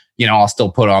 but you know, I'll still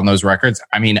put on those records.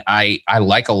 I mean, I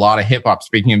like a lot of hip hop.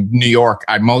 Speaking of New York,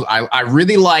 I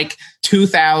really like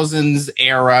 2000s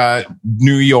era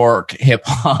New York hip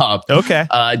hop. Okay.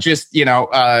 Just, you know,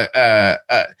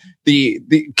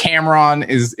 the Cameron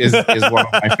is one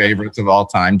of my favorites of all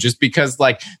time, just because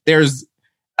like there's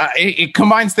it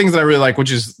combines things that I really like,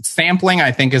 which is sampling.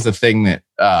 I think is a thing that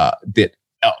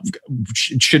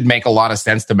should make a lot of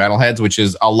sense to metalheads, which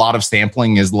is a lot of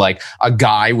sampling is like a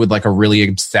guy with like a really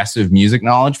obsessive music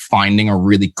knowledge finding a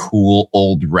really cool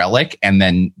old relic and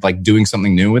then like doing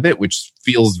something new with it, which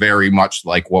feels very much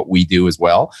like what we do as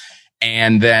well.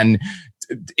 And then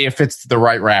if it's the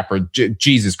right rapper,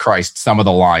 Jesus Christ, some of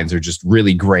the lines are just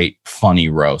really great, funny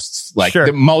roasts. Like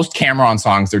most Cameron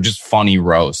songs, they're just funny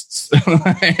roasts.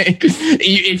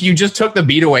 If you just took the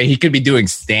beat away, he could be doing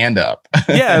stand up.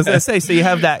 Yeah, I was gonna say, so you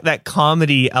have that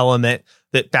comedy element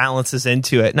that balances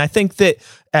into it. And I think that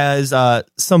as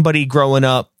somebody growing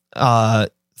up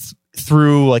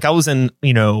through, like I was in,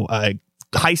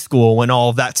 high school when all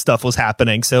of that stuff was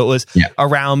happening. So it was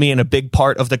around me and a big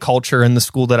part of the culture in the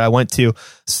school that I went to.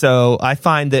 So I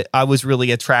find that I was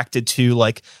really attracted to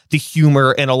like the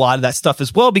humor and a lot of that stuff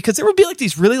as well, because there would be like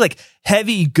these really like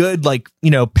heavy, good, like,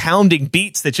 pounding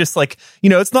beats that just like,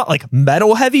 it's not like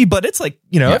metal heavy, but it's like,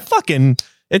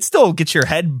 it still gets your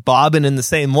head bobbing in the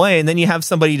same way. And then you have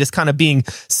somebody just kind of being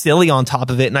silly on top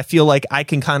of it. And I feel like I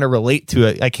can kind of relate to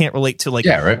it. I can't relate to like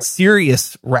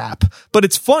serious rap, but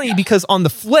it's funny because on the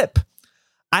flip,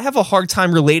 I have a hard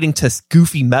time relating to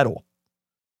goofy metal.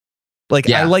 Like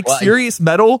I like serious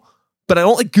metal, but I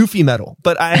don't like goofy metal.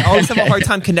 But I always have a hard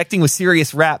time connecting with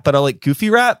serious rap, but I like goofy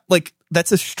rap. Like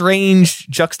that's a strange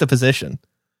juxtaposition.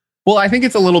 Well, I think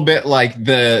it's a little bit like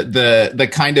the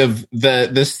kind of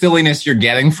the silliness you're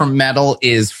getting from metal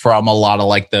is from a lot of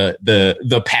like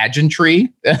the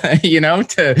pageantry, to I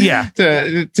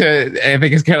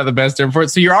think it's kind of the best term for it.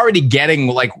 So you're already getting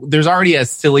like, there's already a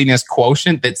silliness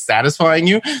quotient that's satisfying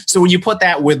you. So when you put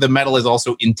that with the metal is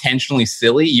also intentionally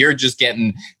silly, you're just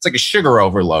getting, it's like a sugar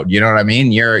overload. You know what I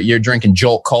mean? You're drinking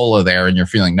Jolt Cola there and you're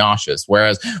feeling nauseous.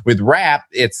 Whereas with rap,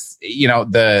 it's,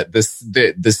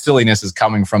 the silliness is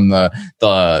coming from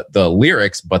the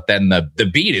lyrics, but then the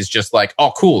beat is just like,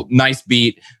 oh, cool, nice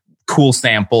beat, cool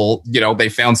sample. They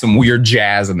found some weird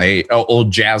jazz and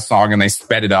old jazz song and they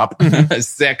sped it up.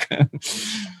 Sick.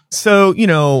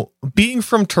 So, being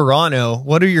from Toronto,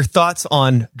 what are your thoughts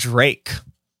on Drake?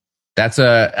 That's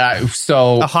a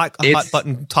hot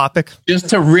button topic. Just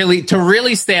to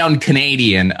really sound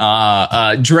Canadian,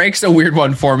 Drake's a weird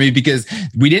one for me because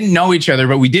we didn't know each other,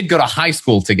 but we did go to high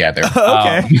school together.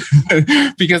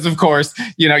 Okay. Because of course,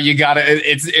 you gotta.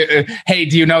 Hey,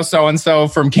 do you know so and so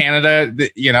from Canada?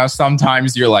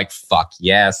 Sometimes you're like, fuck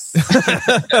yes.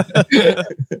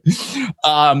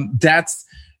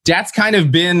 That's kind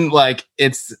of been like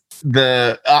it's.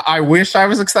 I wish I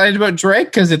was excited about Drake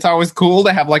because it's always cool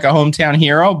to have like a hometown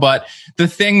hero. But the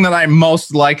thing that I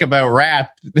most like about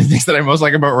rap,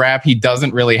 he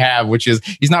doesn't really have, which is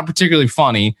he's not particularly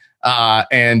funny.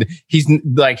 And he's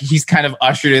kind of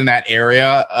ushered in that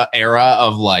era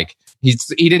of like, he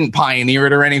didn't pioneer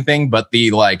it or anything, but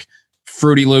the like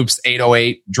Fruity Loops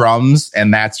 808 drums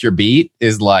and that's your beat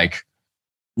is like,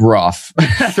 rough.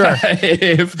 Sure.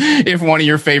 if one of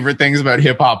your favorite things about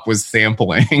hip hop was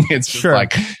sampling, it's just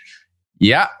like,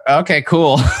 yeah, okay,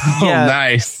 cool. Yeah. Oh,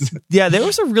 nice. Yeah, there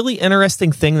was a really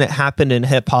interesting thing that happened in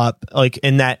hip hop, like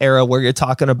in that era where you're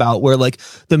talking about, where like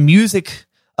the music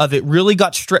of it really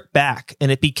got stripped back and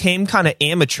it became kind of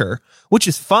amateur, which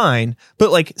is fine.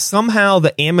 But like somehow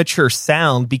the amateur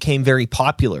sound became very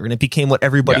popular and it became what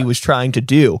everybody was trying to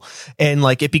do. And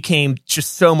like it became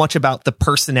just so much about the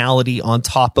personality on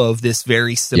top of this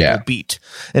very simple beat.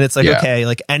 And it's like, okay,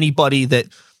 like anybody that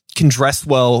can dress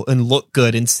well and look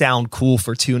good and sound cool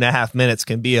for 2.5 minutes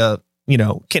can be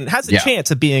has a chance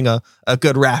of being a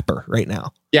good rapper right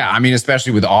now. Yeah, I mean,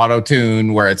 especially with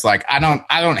auto-tune, where it's like I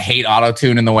don't hate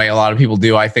auto-tune in the way a lot of people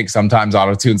do. I think sometimes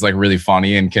auto-tune's like really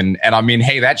funny and I mean,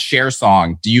 hey, that Cher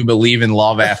song, Do You Believe in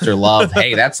Love After Love?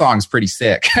 Hey, that song's pretty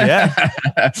sick. Yeah.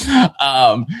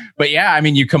 But yeah, I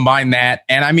mean, you combine that,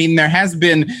 and I mean,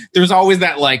 there's always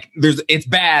that like it's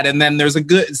bad, and then there's a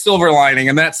good silver lining,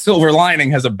 and that silver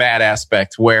lining has a bad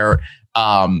aspect where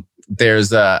there's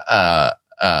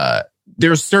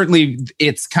certainly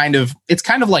it's kind of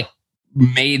like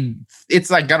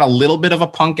it's like got a little bit of a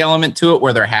punk element to it,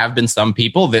 where there have been some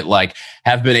people that like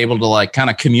have been able to like kind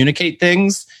of communicate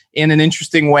things in an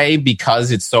interesting way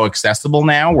because it's so accessible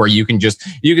now, where you can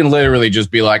literally just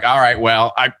be like, all right,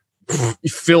 well, I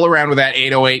fill around with that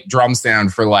 808 drum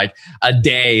sound for like a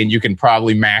day and you can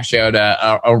probably mash out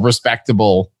a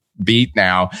respectable beat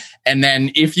now. And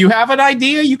then if you have an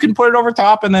idea, you can put it over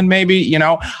top, and then maybe,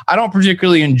 I don't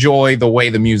particularly enjoy the way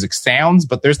the music sounds,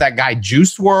 but there's that guy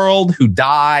Juice WRLD who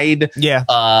died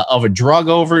of a drug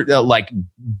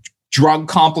drug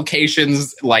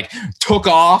complications, like took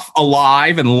off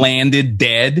alive and landed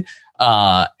dead.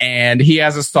 And he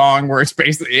has a song where it's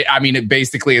basically, I mean, it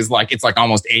basically is like, it's like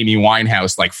almost Amy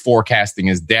Winehouse, like forecasting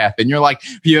his death. And you're like,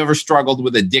 if you ever struggled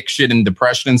with addiction and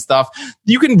depression and stuff,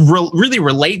 you can really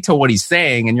relate to what he's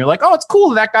saying. And you're like, oh, it's cool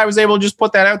that guy was able to just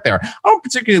put that out there. I don't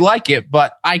particularly like it,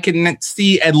 but I can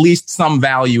see at least some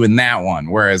value in that one.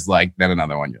 Whereas like then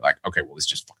another one, you're like, okay, well, this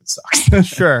just fucking sucks.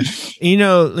 Sure.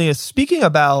 Speaking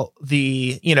about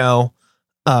the,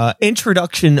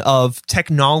 introduction of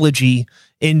technology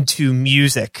into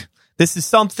music, this is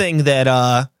something that,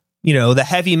 the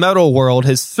heavy metal world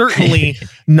has certainly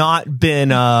not been,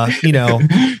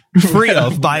 free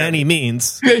of by any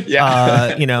means.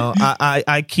 Yeah.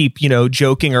 I keep,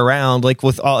 joking around like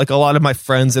with all, like a lot of my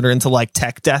friends that are into like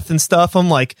tech death and stuff. I'm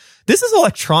like, this is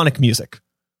electronic music.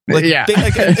 Like, yeah.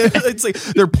 It's like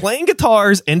they're playing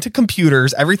guitars into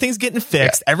computers. Everything's getting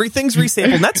fixed. Yeah. Everything's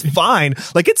resampled. And that's fine.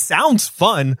 Like, it sounds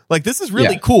fun. Like, this is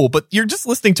really cool, but you're just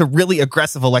listening to really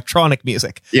aggressive electronic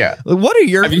music. Yeah. What are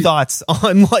your thoughts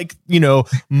on like,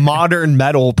 modern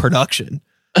metal production?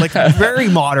 Like very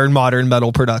modern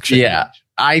metal production. Yeah.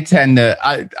 I tend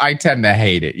to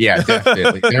hate it. Yeah,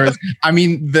 definitely.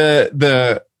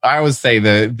 I always say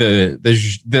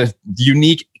the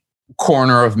unique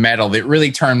corner of metal that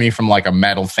really turned me from like a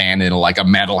metal fan into like a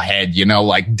metal head,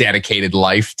 like dedicated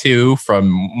life to, from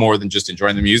more than just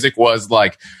enjoying the music, was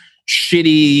like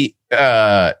shitty,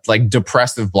 like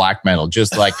depressive black metal.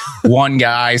 Just like one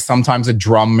guy, sometimes a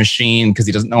drum machine because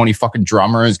he doesn't know any fucking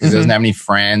drummers, because he doesn't have any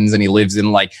friends, and he lives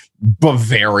in like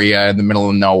Bavaria in the middle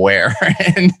of nowhere.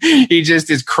 And he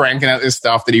just is cranking out this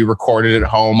stuff that he recorded at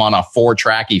home on a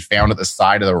 4-track he found at the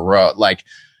side of the road. Like,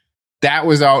 that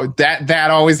was that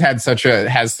always has such a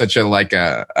like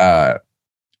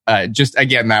just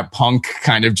again that punk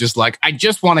kind of just like, I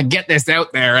just want to get this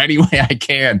out there any way I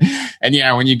can. And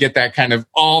yeah, when you get that kind of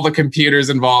all the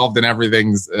computers involved and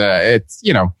everything's it's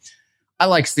I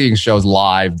like seeing shows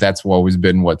live. That's always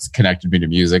been what's connected me to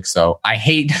music. So I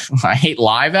hate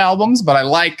live albums, but I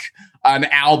like an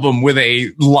album with a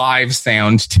live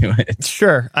sound to it.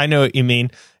 Sure, I know what you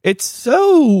mean. It's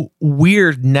so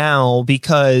weird now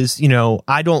because,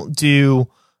 I don't do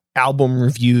album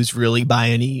reviews really by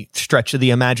any stretch of the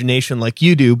imagination like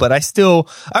you do, but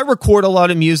I record a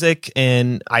lot of music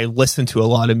and I listen to a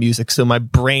lot of music. So my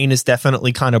brain is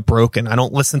definitely kind of broken. I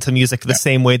don't listen to music the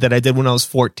same way that I did when I was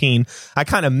 14. I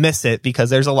kind of miss it because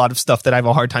there's a lot of stuff that I have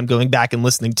a hard time going back and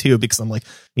listening to because I'm like,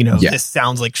 this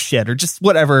sounds like shit, or just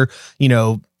whatever,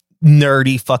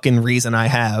 nerdy fucking reason I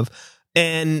have.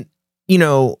 And,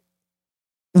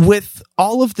 with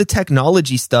all of the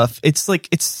technology stuff, it's like,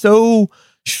 it's so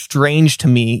strange to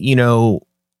me.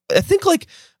 I think like,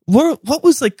 what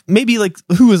was like, maybe like,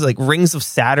 who was like Rings of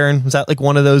Saturn? Was that like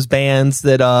one of those bands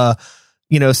that,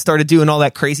 started doing all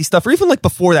that crazy stuff? Or even like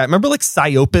before that, remember like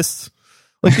Psyopus?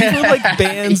 Like these were like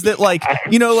bands that like,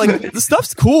 like the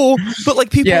stuff's cool, but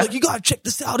like people are like, you gotta check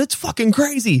this out. It's fucking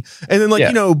crazy. And then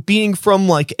like, being from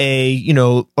like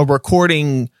a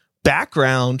recording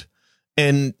background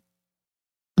and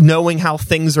knowing how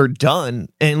things are done.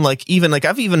 And like, even like,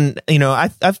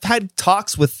 I've had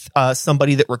talks with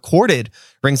somebody that recorded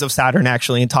Rings of Saturn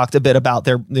actually, and talked a bit about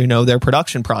their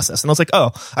production process. And I was like,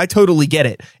 oh, I totally get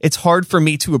it. It's hard for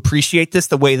me to appreciate this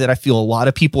the way that I feel a lot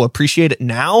of people appreciate it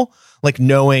now. Like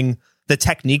knowing the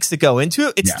techniques that go into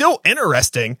it, it's still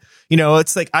interesting.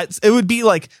 It's like, it would be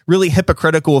like really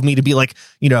hypocritical of me to be like,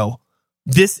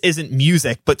 this isn't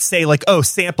music, but say like, oh,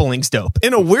 sampling's dope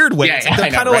in a weird way. They're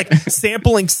kind of like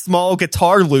sampling small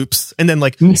guitar loops and then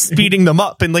like speeding them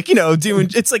up and like, doing,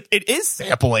 it's like, it is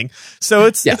sampling. So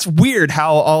it's weird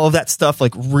how all of that stuff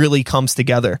like really comes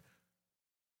together.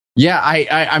 Yeah,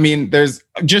 I mean, there's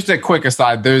just a quick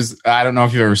aside. I don't know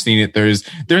if you've ever seen it. There's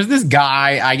this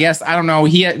guy, I guess, I don't know.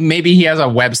 Maybe he has a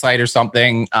website or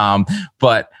something.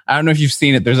 But I don't know if you've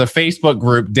seen it. There's a Facebook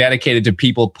group dedicated to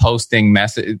people posting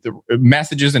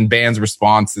messages and bands'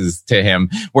 responses to him,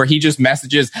 where he just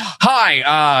messages,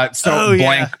 "Hi,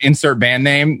 blank, insert band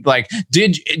name. Like,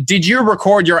 did you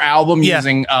record your album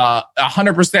using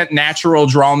 100% natural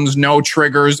drums, no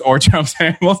triggers or drum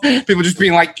samples?" People just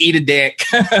being like, "Eat a dick."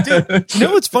 Dude,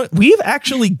 it's fun. We've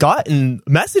actually gotten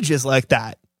messages like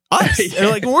that. Us. And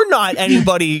like, we're not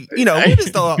anybody, we're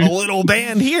just a little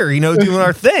band here, doing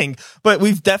our thing. But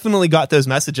we've definitely got those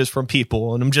messages from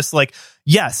people. And I'm just like,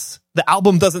 yes, the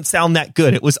album doesn't sound that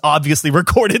good. It was obviously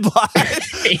recorded live.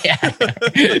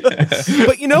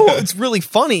 But what's really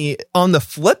funny on the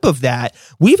flip of that,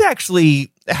 we've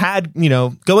actually had,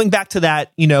 going back to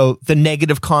that, the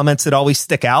negative comments that always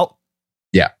stick out.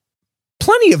 Yeah.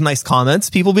 Plenty of nice comments,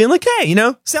 people being like, hey,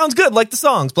 sounds good, like the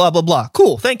songs, blah, blah, blah.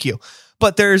 Cool, thank you.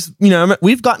 But there's,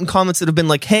 we've gotten comments that have been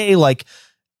like, hey, like,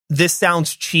 this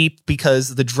sounds cheap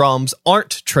because the drums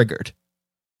aren't triggered.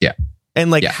 Yeah. And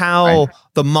like how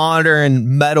the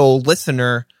modern metal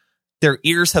listener, their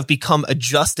ears have become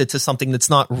adjusted to something that's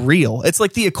not real. It's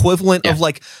like the equivalent of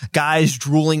like guys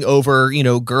drooling over, you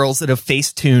know, girls that have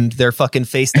face tuned their fucking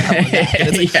face.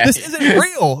 It's like, this isn't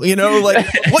real, you know, like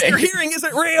what you're hearing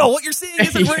isn't real. What you're seeing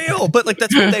isn't real. But like,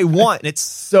 that's what they want. And it's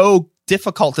so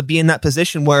difficult to be in that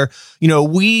position where, you know,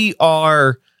 we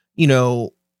are, you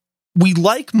know, we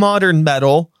like modern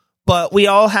metal, but we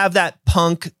all have that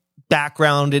punk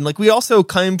background. And like, we also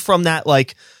come from that,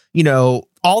 like, you know,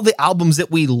 all the albums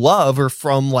that we love are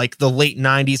from like the late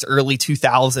 90s, early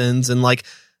 2000s. And like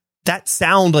that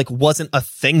sound like wasn't a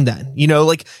thing then, you know,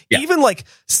 like even like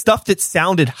stuff that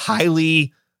sounded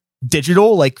highly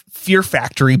digital, like Fear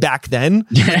Factory back then.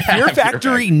 Fear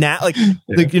Factory now, like,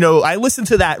 you know, I listened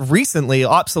to that recently,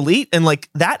 Obsolete, and like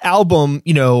that album,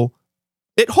 you know,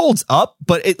 it holds up,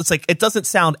 but it's like, it doesn't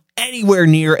sound anywhere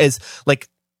near as like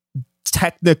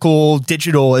technical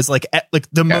digital as like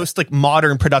the most like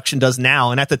modern production does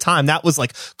now. And at the time that was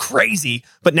like crazy,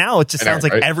 but now it just sounds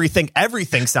like everything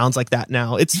sounds like that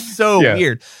now. It's so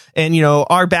weird. And you know,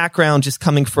 our background just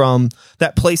coming from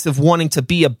that place of wanting to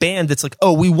be a band that's like,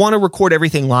 oh, we want to record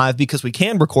everything live because we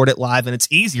can record it live and it's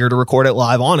easier to record it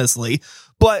live, honestly.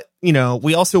 But you know,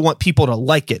 we also want people to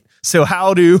like it. So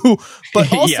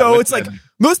but also it's like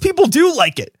most people do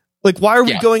like it. Like, why are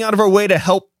we going out of our way to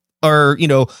help or, you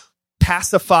know,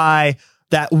 pacify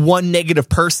that one negative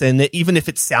person that even if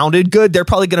it sounded good, they're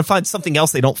probably going to find something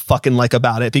else they don't fucking like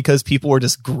about it because people were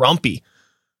just grumpy.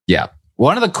 Yeah.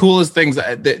 One of the coolest things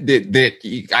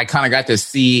that I kind of got to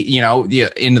see, you know,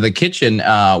 into the kitchen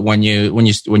when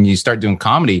you start doing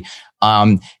comedy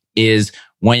is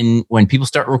when people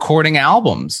start recording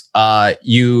albums.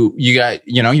 You got,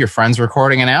 you know, your friends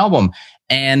recording an album,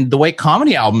 and the way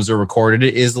comedy albums are recorded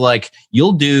is like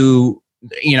you'll do,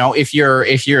 you know, if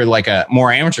you're like a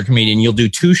more amateur comedian, you'll do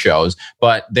 2 shows,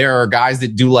 but there are guys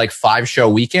that do like 5-show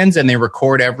weekends and they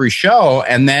record every show,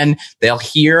 and then they'll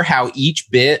hear how each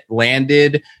bit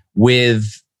landed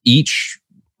with each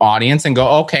audience and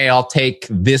go, okay, I'll take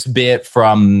this bit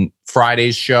from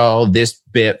Friday's show, this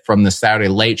bit from the Saturday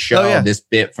late show, this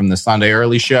bit from the Sunday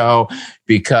early show,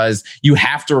 because you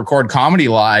have to record comedy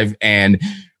live, and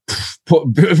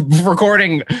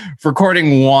recording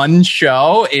one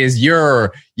show is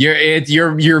you're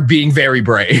being very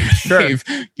brave. Sure.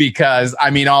 Because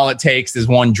I mean, all it takes is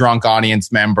one drunk audience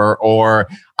member, or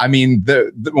I mean,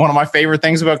 the one of my favorite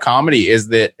things about comedy is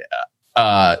that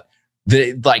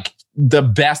the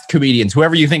best comedians,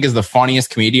 whoever you think is the funniest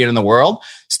comedian in the world,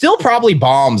 still probably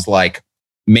bombs like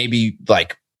maybe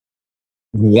like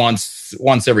once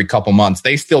every couple months.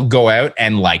 They still go out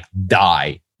and like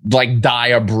die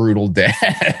a brutal death.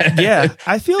 Yeah.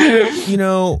 I feel like, you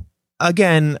know,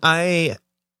 again, I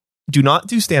do not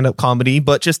do stand-up comedy,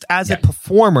 but just as a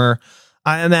performer,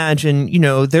 I imagine, you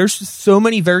know, there's just so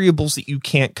many variables that you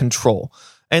can't control,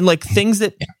 and like things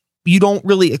that you don't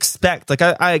really expect.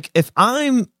 Like if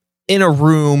I'm in a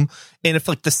room and if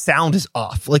like the sound is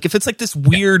off, like if it's like this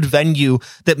weird venue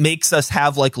that makes us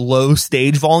have like low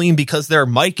stage volume because they're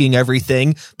miking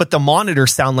everything, but the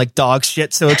monitors sound like dog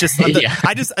shit. So it just,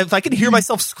 if I can hear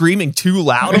myself screaming too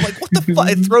loud, I'm like, what the fuck?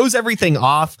 It throws everything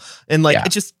off, and like, it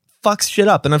just fucks shit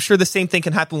up. And I'm sure the same thing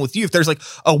can happen with you if there's like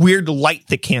a weird light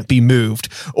that can't be moved,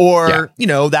 or, you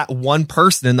know, that one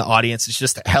person in the audience is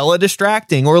just hella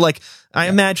distracting, or like, I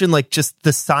imagine like just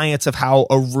the science of how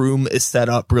a room is set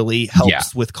up really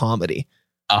helps with comedy.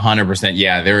 100%.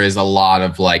 Yeah. There is a lot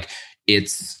of like,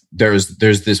 there's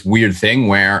this weird thing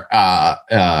where,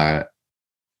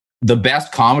 the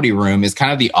best comedy room is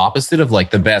kind of the opposite of like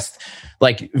the best,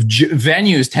 like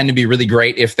venues tend to be really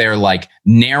great if they're like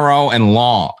narrow and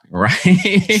long, right?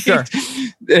 Sure.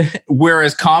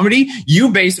 Whereas comedy,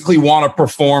 you basically want to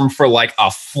perform for like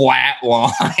a flat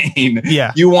line.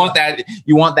 Yeah. You want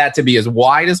that to be as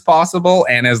wide as possible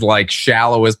and as like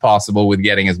shallow as possible with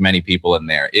getting as many people in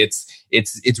there. It's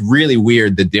really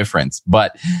weird, the difference.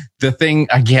 But the thing,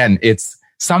 again,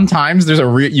 sometimes there's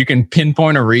you can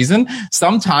pinpoint a reason.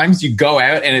 Sometimes you go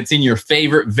out and it's in your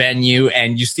favorite venue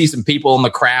and you see some people in the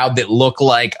crowd that look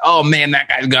like, oh man, that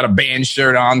guy's got a band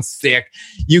shirt on, sick.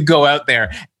 You go out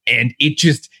there and it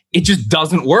just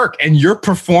doesn't work, and you're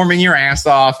performing your ass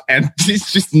off and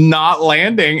it's just not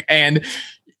landing. And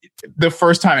the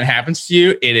first time it happens to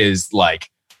you, it's like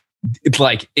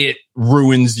it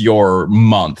ruins your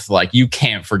month. Like you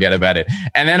can't forget about it.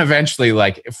 And then eventually,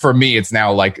 like for me, it's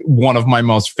now like one of my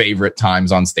most favorite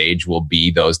times on stage will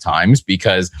be those times,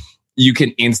 because you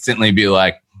can instantly be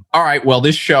like, all right, well,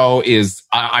 this show is,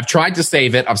 I've tried to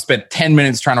save it. I've spent 10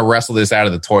 minutes trying to wrestle this out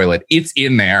of the toilet. It's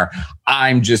in there.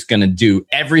 I'm just going to do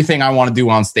everything I want to do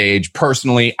on stage.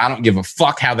 Personally, I don't give a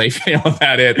fuck how they feel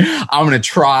about it. I'm going to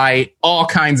try all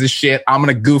kinds of shit. I'm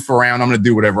going to goof around. I'm going to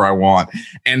do whatever I want.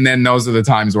 And then those are the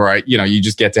times where you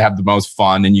just get to have the most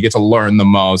fun and you get to learn the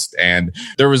most. And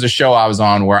there was a show I was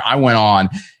on where I went on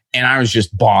and I was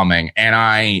just bombing.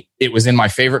 And it was in my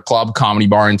favorite club, Comedy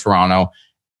Bar in Toronto.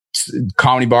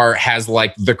 Comedy Bar has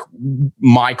like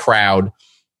my crowd.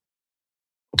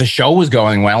 The show was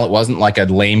going well. It wasn't like a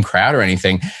lame crowd or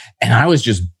anything. And I was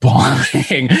just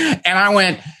bombing. And I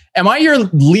went, am I your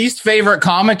least favorite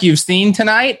comic you've seen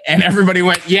tonight? And everybody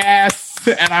went, yes.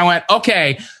 And I went,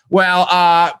 okay,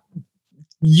 well,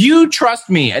 you trust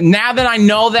me. And now that I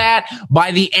know that,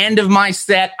 by the end of my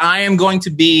set, I am going to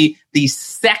be the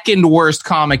second worst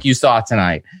comic you saw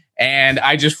tonight. And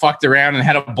I just fucked around and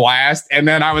had a blast. And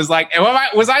then I was like,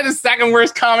 was I the second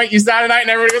worst comic you saw tonight?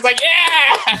 And everybody was like,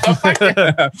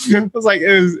 yeah. It was like,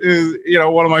 it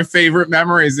was one of my favorite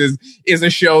memories is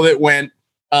a show that went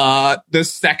the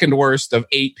second worst of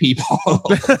 8 people.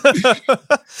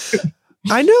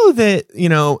 I know that,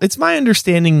 it's my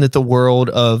understanding that the world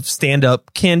of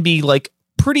stand-up can be like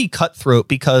pretty cutthroat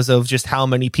because of just how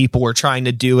many people were trying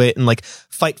to do it and like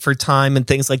fight for time and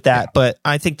things like that. Yeah. But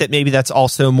I think that maybe that's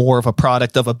also more of a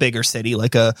product of a bigger city,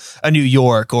 like a New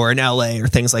York or an LA or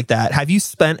things like that. Have you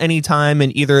spent any time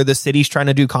in either of the cities trying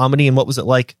to do comedy, and what was it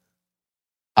like?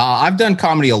 I've done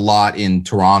comedy a lot in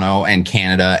Toronto and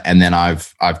Canada, and then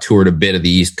I've toured a bit of the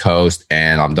East Coast,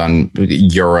 and I've done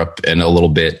Europe and a little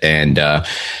bit. And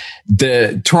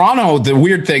the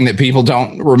weird thing that people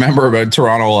don't remember about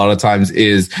Toronto a lot of times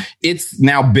is it's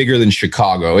now bigger than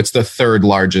Chicago. It's the 3rd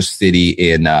largest city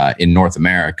in North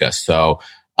America. So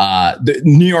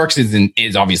New York's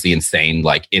is obviously insane.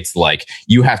 Like it's like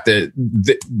you have to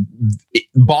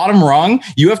bottom rung.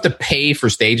 You have to pay for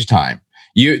stage time.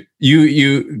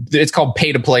 It's called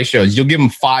pay to play shows. You'll give them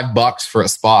 $5 for a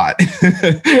spot.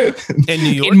 In New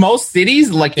York? In most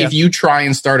cities, like if you try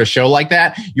and start a show like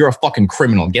that, you're a fucking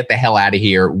criminal. Get the hell out of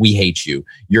here. We hate you.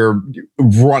 You're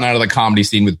run out of the comedy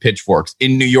scene with pitchforks.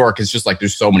 In New York, it's just like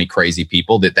there's so many crazy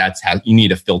people that's how you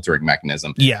need a filtering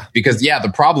mechanism. Yeah. Because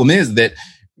the problem is that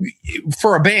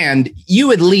for a band,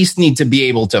 you at least need to be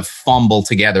able to fumble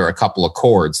together a couple of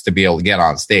chords to be able to get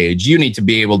on stage. You need to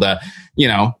be able to,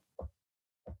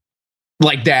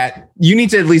 like that. You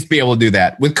need to at least be able to do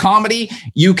that. With comedy,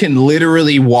 you can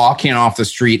literally walk in off the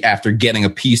street after getting a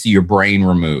piece of your brain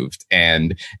removed.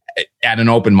 And at an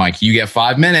open mic, you get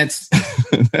 5 minutes.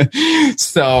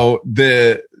 So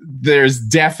there's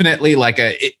definitely like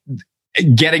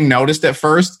getting noticed at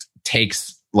first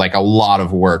takes like a lot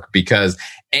of work because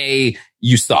A,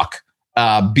 you suck.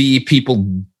 B,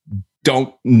 people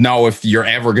don't know if you're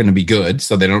ever going to be good.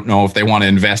 So they don't know if they want to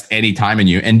invest any time in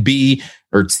you. And B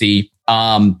or C,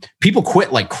 people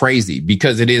quit like crazy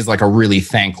because it is like a really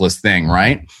thankless thing,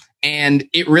 right? And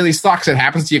it really sucks. It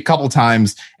happens to you a couple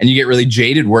times and you get really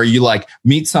jaded where you like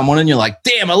meet someone and you're like,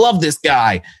 damn, I love this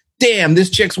guy. Damn, this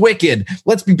chick's wicked.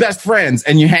 Let's be best friends.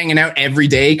 And you're hanging out every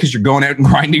day because you're going out and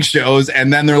grinding shows.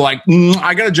 And then they're like,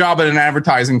 I got a job at an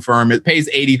advertising firm. It pays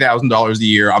 $80,000 a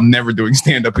year. I'm never doing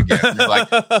stand-up again. And you're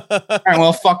like, all right,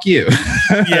 well, fuck you.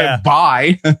 Yeah.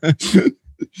 Bye.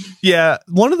 Yeah.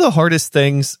 One of the hardest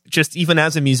things, just even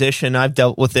as a musician, I've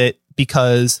dealt with it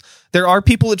because there are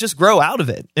people that just grow out of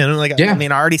it. And like, I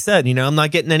mean, I already said, I'm not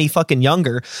getting any fucking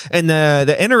younger. And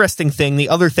the interesting thing, the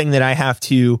other thing that I have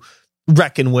to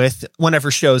reckon with whenever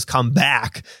shows come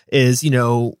back is,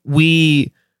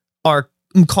 we are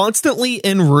constantly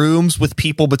in rooms with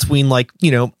people between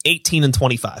 18 and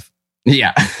 25.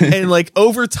 Yeah. And like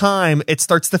over time, it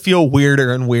starts to feel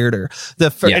weirder and weirder.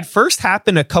 It first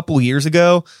happened a couple years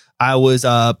ago. I was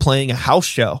playing a house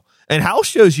show, and house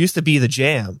shows used to be the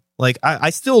jam. Like I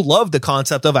still love the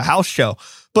concept of a house show,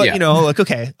 but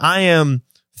okay, I am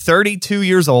 32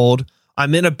 years old.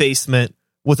 I'm in a basement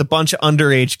with a bunch of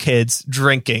underage kids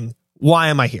drinking. Why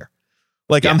am I here?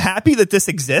 Like, I'm happy that this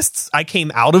exists. I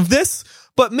came out of this,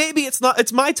 but maybe it's not.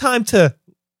 It's my time to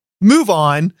move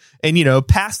on and,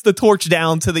 pass the torch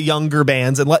down to the younger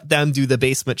bands and let them do the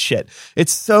basement shit.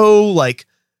 It's so like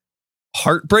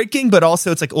heartbreaking, but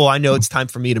also it's like, I know it's time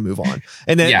for me to move on.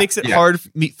 And then it makes it hard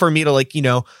for me to like,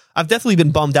 I've definitely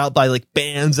been bummed out by like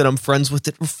bands that I'm friends with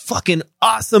that were fucking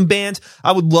awesome bands.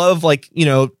 I would love like,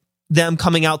 them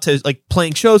coming out to like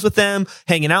playing shows with them,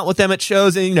 hanging out with them at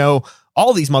shows. And,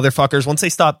 all these motherfuckers, once they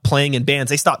stop playing in bands,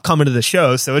 they stop coming to the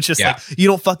shows. So it's just like, you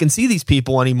don't fucking see these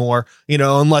people anymore,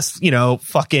 unless,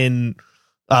 fucking,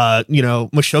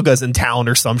 Meshuggah's in town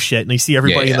or some shit, and you see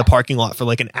everybody in the parking lot for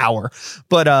like an hour.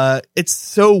 But it's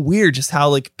so weird just how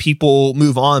like people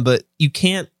move on, but you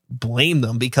can't blame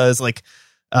them because like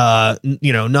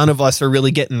none of us are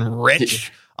really getting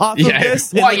rich off of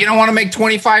this. Well, you don't want to make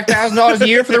 $25,000 a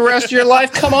year for the rest of your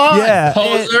life? Come on,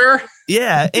 poser.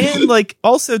 And like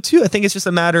also too, I think it's just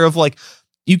a matter of like,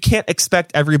 you can't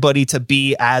expect everybody to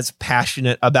be as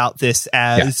passionate about this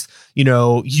as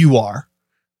you are.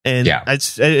 And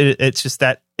it's just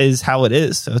that is how it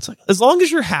is. So it's like, as long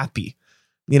as you're happy,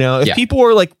 if people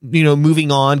are like,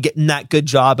 moving on, getting that good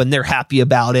job and they're happy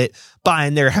about it,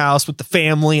 buying their house with the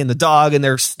family and the dog and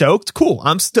they're stoked. Cool.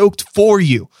 I'm stoked for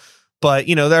you. But,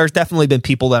 there's definitely been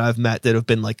people that I've met that have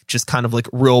been like, just kind of like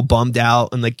real bummed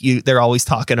out. And like they're always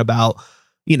talking about,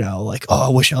 like, oh, I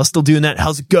wish I was still doing that.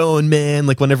 How's it going, man?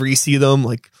 Like whenever you see them,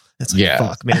 like, it's like,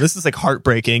 fuck, man, this is like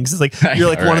heartbreaking. It's like, you're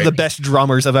like one of the best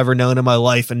drummers I've ever known in my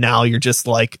life. And now you're just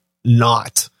like,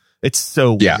 not. It's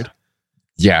so weird.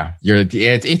 Yeah.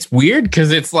 It's weird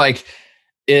because it's like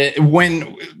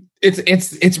when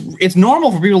it's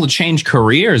normal for people to change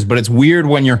careers, but it's weird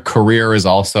when your career is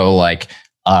also like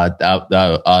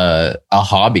a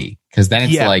hobby. Cause then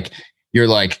it's like, you're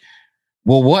like,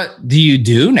 well, what do you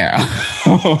do now?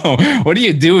 What do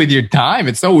you do with your time?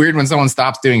 It's so weird when someone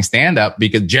stops doing stand-up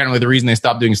because generally the reason they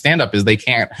stop doing stand-up is they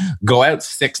can't go out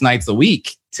 6 nights a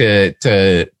week to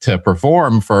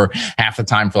perform for half the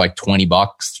time for like $20,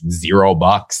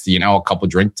 $0, a couple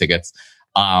drink tickets.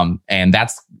 And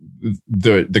that's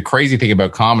the crazy thing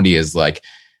about comedy is like,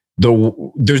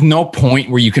 there's no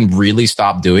point where you can really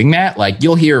stop doing that. Like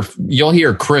you'll hear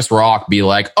Chris Rock be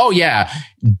like, oh yeah,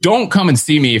 don't come and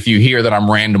see me if you hear that I'm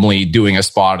randomly doing a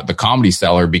spot at the Comedy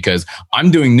Cellar because I'm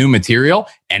doing new material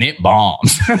and it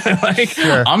bombs.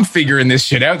 I'm figuring this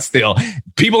shit out still.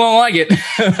 People don't like it.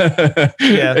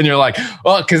 And you're like,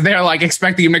 well, cause they're like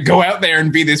expecting him to go out there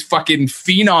and be this fucking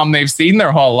phenom they've seen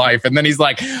their whole life. And then he's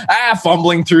like,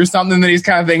 fumbling through something that he's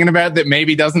kind of thinking about that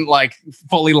maybe doesn't like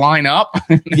fully line up.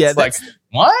 It's like,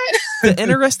 what? The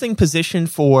interesting position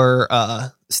for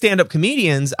stand-up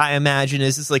comedians, I imagine,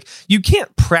 is like you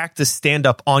can't practice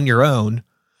stand-up on your own.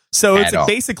 So it's like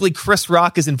basically Chris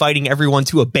Rock is inviting everyone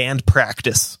to a band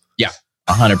practice. Yeah,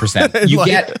 100%.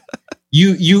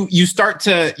 You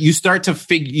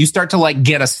start to like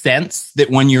get a sense that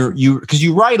when because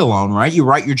you write alone, right? You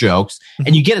write your jokes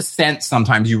and you get a sense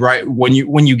sometimes you write when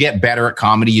you get better at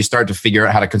comedy, you start to figure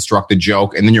out how to construct a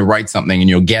joke and then you write something and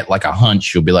you'll get like a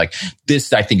hunch. You'll be like,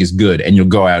 this I think is good. And you'll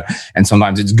go out and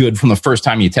sometimes it's good from the first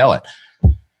time you tell it.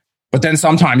 But then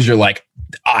sometimes you're like,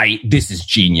 this is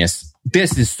genius.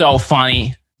 This is so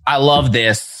funny. I love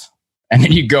this. And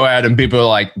then you go out and people are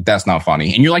like, that's not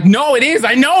funny. And you're like, no, it is.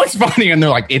 I know it's funny. And they're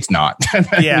like, it's not.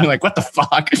 You're like, what the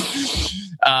fuck?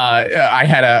 I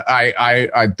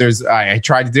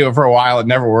tried to do it for a while. It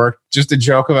never worked. Just a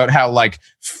joke about how like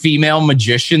female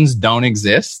magicians don't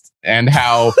exist and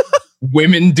how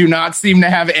women do not seem to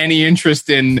have any interest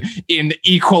in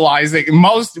equalizing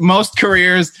most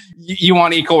careers. You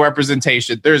want equal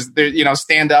representation. There's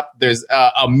stand up. There's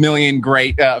a million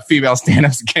great female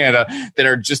stand-ups in Canada that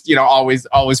are just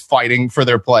always fighting for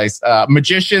their place.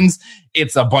 Magicians,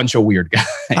 it's a bunch of weird guys.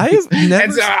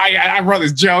 I wrote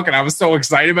this joke and I was so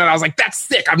excited about it. I was like, that's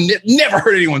sick. I've never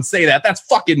heard anyone say that. That's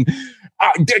fucking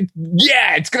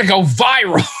it's gonna go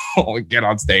viral. Get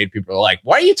on stage. People are like,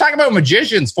 what are you talking about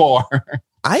magicians for?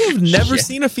 I have never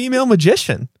seen a female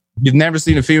magician. You've never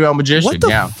seen a female magician? What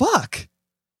the fuck?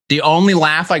 The only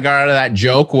laugh I got out of that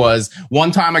joke was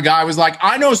one time a guy was like,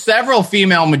 I know several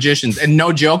female magicians. And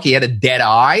no joke, he had a dead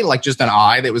eye, like just an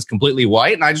eye that was completely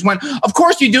white. And I just went, of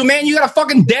course you do, man. You got a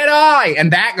fucking dead eye.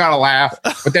 And that got a laugh.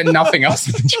 But then nothing else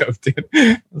in the joke did.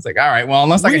 I was like, all right, well,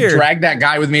 unless I can drag that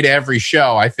guy with me to every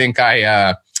show, I think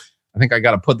I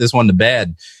got to put this one to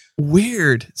bed.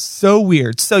 Weird. So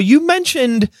weird. So you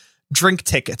mentioned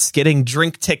getting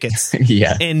drink tickets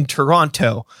in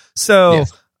Toronto. So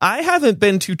yes. I haven't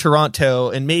been to Toronto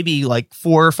in maybe like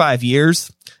 4 or 5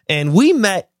 years. And we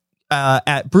met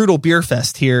at Brutal Beer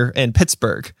Fest here in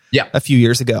Pittsburgh a few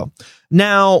years ago.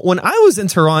 Now, when I was in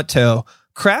Toronto,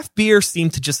 craft beer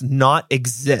seemed to just not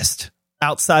exist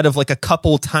outside of like a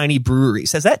couple tiny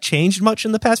breweries. Has that changed much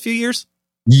in the past few years?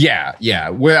 Yeah.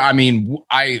 Well, I mean,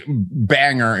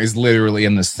 Banger is literally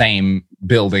in the same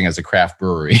building as a craft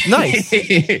brewery. Nice.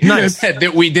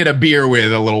 That we did a beer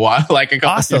with a little while, like a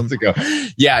couple years ago.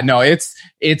 Yeah, no,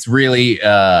 it's really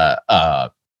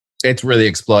It's really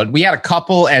exploded. We had a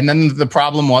couple, and then the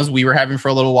problem was we were having for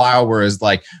a little while, whereas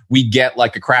like we'd get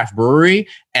like a craft brewery,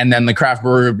 and then the craft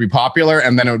brewery would be popular,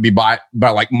 and then it would be by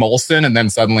like Molson, and then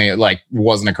suddenly it like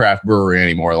wasn't a craft brewery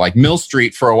anymore. Like Mill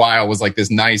Street for a while was like this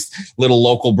nice little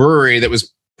local brewery that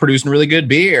was producing really good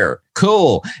beer.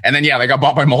 Cool. And then, they got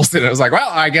bought by Molson. And it was like, well,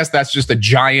 I guess that's just a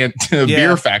giant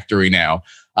beer factory now.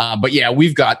 But yeah,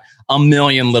 we've got a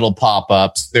million little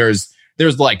pop-ups. There's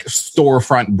like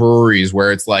storefront breweries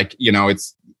where it's like,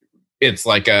 it's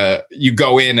like you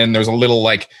go in and there's a little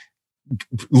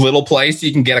place.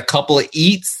 You can get a couple of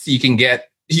eats. You can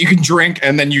drink,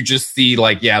 and then you just see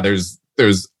like, there's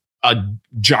a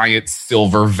giant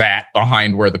silver vat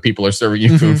behind where the people are serving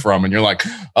you food from. And you're like,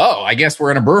 oh, I guess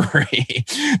we're in a brewery.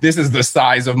 This is the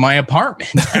size of my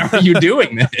apartment. How are you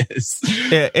doing this?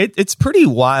 Yeah, it's pretty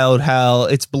wild how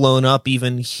it's blown up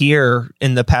even here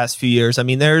in the past few years. I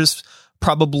mean, there's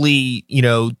probably,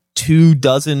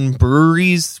 24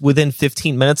 breweries within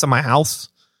 15 minutes of my house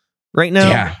right now.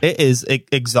 Yeah. It is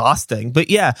exhausting. But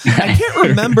I can't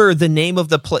remember the name of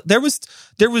the place. There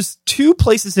was two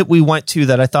places that we went to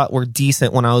that I thought were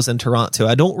decent when I was in Toronto.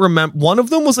 I don't remember. One of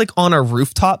them was like on a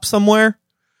rooftop somewhere.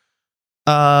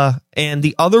 And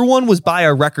the other one was by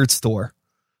a record store.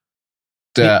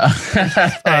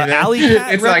 Alley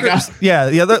Cat Records.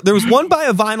 There was one by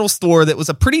a vinyl store that was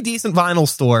a pretty decent vinyl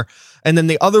store, and then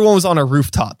the other one was on a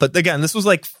rooftop. But again, this was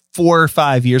like 4 or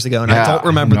 5 years ago, and I don't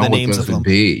remember the names of them.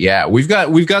 We've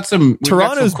got some.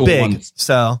 Toronto's cool big, ones.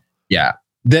 so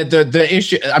the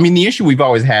issue. I mean, the issue we've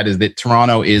always had is that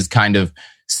Toronto is kind of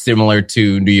similar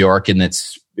to New York in that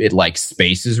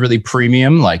space is really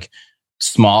premium, like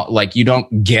small. Like you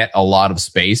don't get a lot of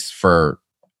space for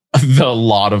the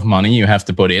lot of money you have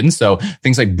to put in. So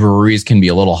things like breweries can be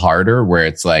a little harder, where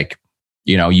it's like,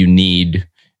 you need,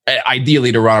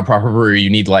 ideally to run a proper brewery, you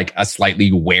need like a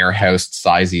slightly warehouse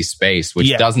sizey space,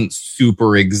 which doesn't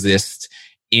super exist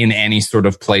in any sort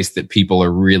of place that people are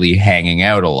really hanging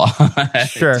out a lot.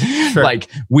 Sure. Like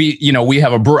we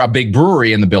have a big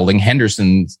brewery in the building.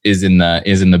 Henderson is in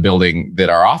the building that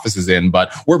our office is in,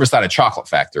 but we're beside a chocolate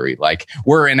factory. Like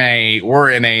we're in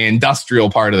a industrial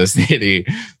part of the city.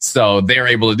 So they're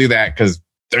able to do that because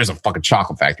there's a fucking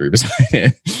chocolate factory beside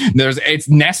it. It's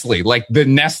Nestle, like the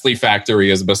Nestle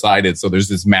factory is beside it. So there's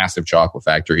this massive chocolate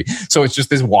factory. So it's just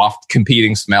this waft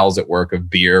competing smells at work of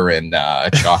beer and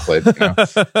chocolate.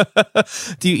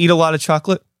 Do you eat a lot of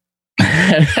chocolate?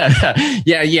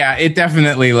 Yeah. It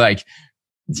definitely like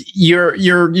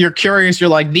you're curious. You're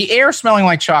like, the air smelling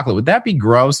like chocolate. Would that be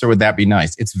gross or would that be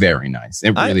nice? It's very nice.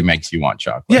 It really makes you want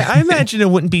chocolate. Yeah, I imagine it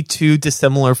wouldn't be too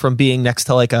dissimilar from being next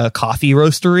to like a coffee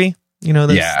roastery.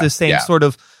 There's the same sort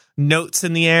of notes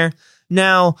in the air.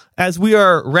 Now, as we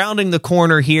are rounding the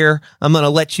corner here, I'm going to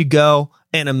let you go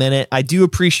in a minute. I do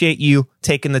appreciate you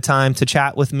taking the time to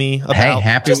chat with me about. Hey,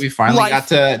 happy we finally got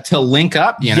to link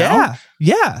up,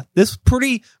 Yeah. This is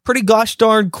pretty gosh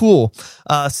darn cool.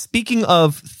 Speaking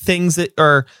of things that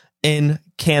are in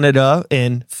Canada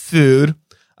in food,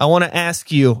 I want to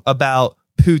ask you about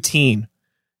poutine.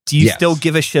 Do you still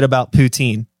give a shit about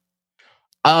poutine?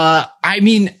 I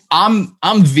mean, I'm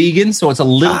vegan, so it's a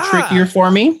little trickier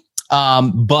for me.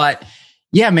 But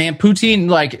yeah, man, poutine,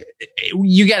 like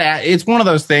it's one of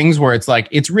those things where it's like,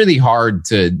 it's really hard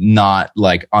to not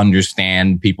like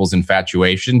understand people's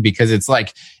infatuation, because it's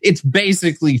like, it's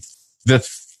basically the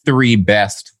three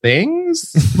best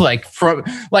things, like from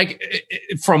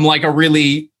a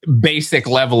really basic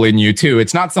level in you too.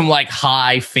 It's not some like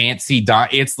high fancy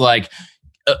it's like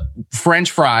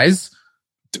French fries.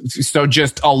 So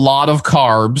just a lot of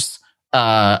carbs,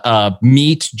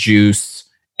 meat, juice,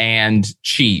 and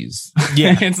cheese.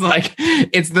 Yeah.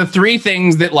 It's the three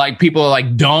things that like people are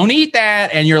like, don't eat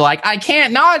that. And you're like, I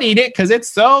can't not eat it because it's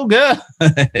so good.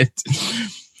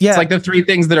 It's like the three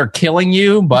things that are killing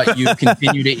you, but you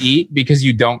continue to eat because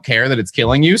you don't care that it's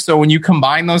killing you. So when you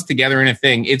combine those together in a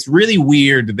thing, it's really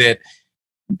weird that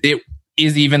it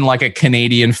is even like a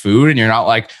Canadian food. And you're not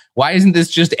like, why isn't this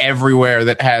just everywhere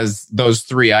that has those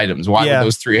three items? Why would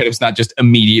those three items not just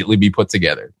immediately be put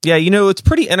together? Yeah, what's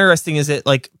pretty interesting is that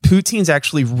like poutine's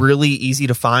actually really easy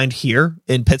to find here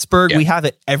in Pittsburgh. Yeah. We have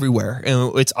it everywhere,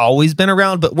 and it's always been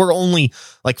around, but we're only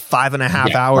like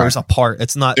 5.5 hours apart.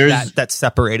 It's not that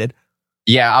separated.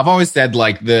 Yeah, I've always said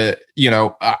like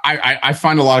I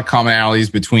find a lot of commonalities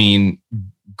between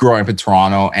growing up in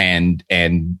Toronto and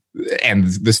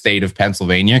the state of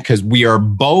Pennsylvania, because we are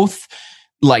both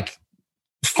like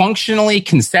functionally,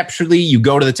 conceptually, you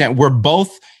go to the tent. We're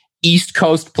both East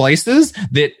Coast places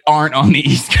that aren't on the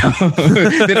East Coast,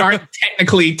 that aren't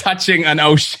technically touching an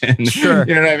ocean. Sure.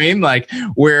 You know what I mean? Like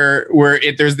where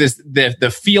there's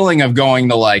the feeling of going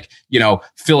to like, you know,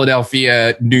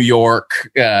 Philadelphia, New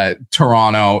York,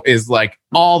 Toronto is like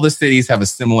all the cities have a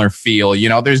similar feel. You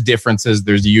know, there's differences,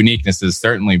 there's uniquenesses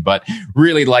certainly, but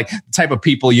really like the type of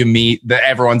people you meet,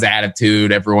 everyone's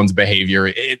attitude, everyone's behavior,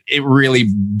 it really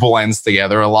blends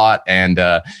together a lot. And,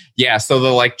 yeah, so the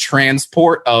like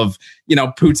transport of, you know,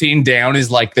 poutine down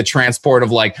is like the transport of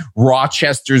like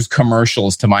Rochester's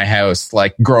commercials to my house,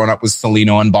 like growing up with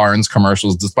Celino and Barnes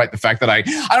commercials, despite the fact that I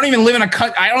don't even live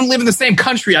I don't live in the same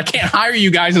country. I can't hire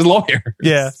you guys as lawyers.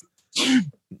 Yeah.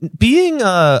 Being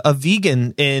a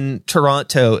vegan in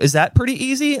Toronto, is that pretty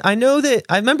easy? I know that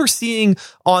I remember seeing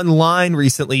online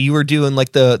recently you were doing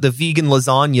like the vegan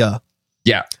lasagna.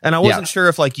 Yeah. And I wasn't sure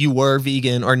if like you were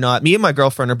vegan or not. Me and my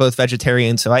girlfriend are both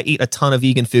vegetarian, so I eat a ton of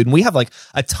vegan food. And we have like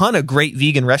a ton of great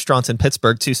vegan restaurants in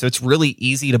Pittsburgh too. So it's really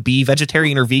easy to be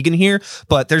vegetarian or vegan here.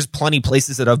 But there's plenty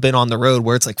places that I've been on the road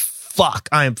where it's like, fuck,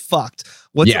 I am fucked.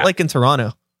 What's it like in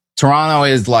Toronto? Toronto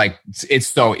is like, it's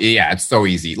so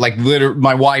easy. Like literally,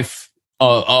 my wife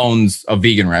owns a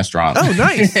vegan restaurant. Oh,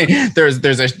 nice. there's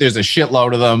a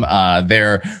shitload of them.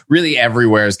 They're really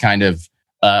everywhere is kind of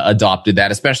adopted that,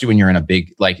 especially when you're in a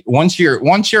big, like once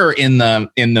you're in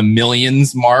the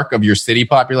millions mark of your city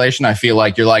population, I feel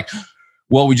like you're like,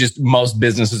 well, most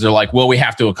businesses are like, well, we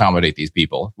have to accommodate these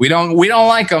people. We don't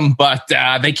like them, but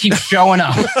they keep showing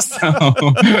up.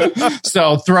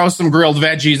 So throw some grilled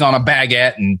veggies on a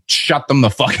baguette and shut them the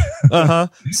fuck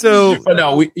up. So, but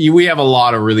no, we have a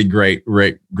lot of really great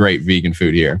vegan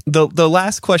food here. The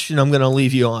last question I'm going to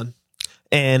leave you on,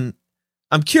 and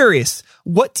I'm curious,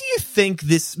 what do you think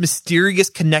this mysterious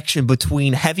connection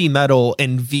between heavy metal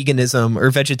and veganism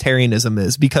or vegetarianism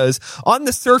is? Because on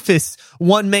the surface,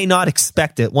 one may not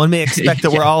expect it. One may expect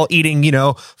that we're all eating, you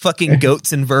know, fucking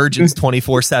goats and virgins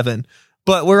 24/7,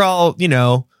 but we're all, you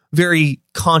know, very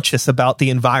conscious about the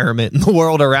environment and the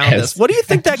world around us. What do you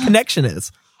think that connection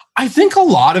is? I think a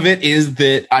lot of it is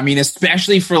that, I mean,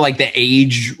 especially for like the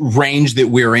age range that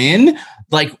we're in,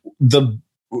 like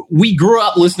we grew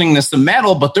up listening to some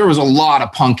metal, but there was a lot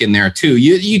of punk in there too.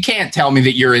 You can't tell me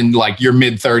that you're in like your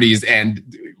mid 30s and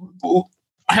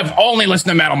I have only listened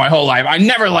to metal my whole life. I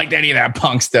never liked any of that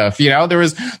punk stuff. You know,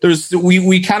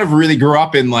 we kind of really grew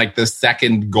up in like the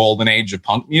second golden age of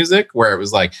punk music where it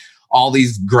was like all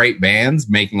these great bands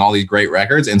making all these great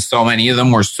records. And so many of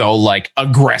them were so like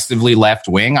aggressively left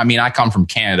wing. I mean, I come from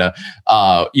Canada,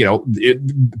 you know,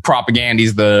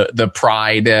 Propaganda's the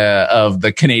pride of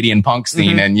the Canadian punk scene.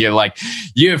 Mm-hmm. And you're like,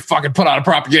 you fucking put out a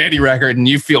Propaganda record and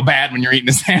you feel bad when you're eating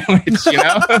a sandwich, you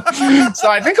know?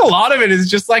 So I think a lot of it is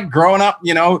just like growing up,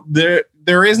 you know,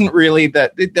 there isn't really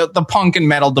the punk and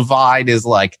metal divide is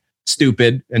like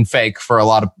stupid and fake for a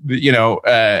lot of, you know,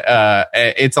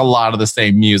 it's a lot of the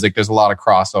same music. There's a lot of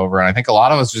crossover. And I think a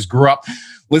lot of us just grew up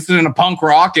listening to punk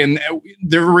rock, and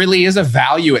there really is a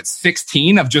value at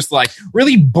 16 of just like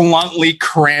really bluntly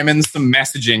cramming some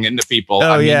messaging into people.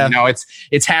 Oh, I mean, yeah. You know,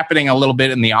 it's happening a little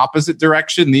bit in the opposite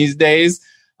direction these days.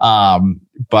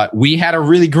 But we had a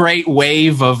really great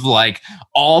wave of like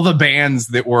all the bands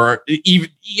that were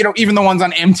even the ones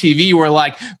on MTV were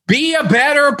like, be a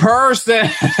better person.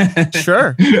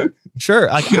 Sure.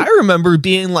 Like, I remember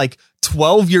being like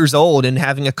 12 years old and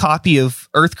having a copy of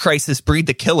Earth Crisis Breed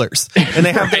the Killers, and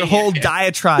they have their whole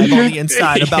diatribe on the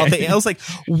inside about I was like,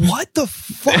 what the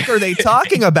fuck are they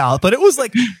talking about? But it was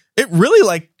like, it really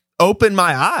like opened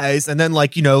my eyes. And then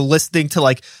like, you know, listening to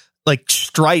like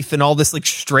Strife and all this like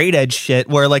straight edge shit,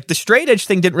 where like the straight edge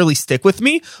thing didn't really stick with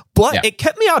me, but it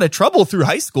kept me out of trouble through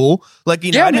high school. Like,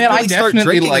 you know, I didn't really start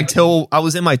drinking until I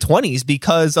was in my 20s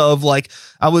because of like,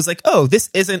 I was like, oh, this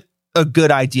isn't a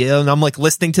good idea. And I'm like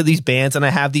listening to these bands and I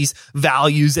have these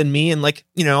values in me, and like,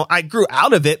 you know, I grew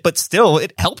out of it, but still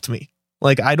it helped me.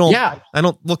 Like, I don't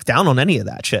look down on any of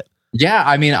that shit. Yeah,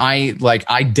 I mean, I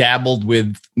dabbled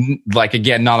with, like,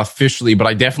 again, not officially, but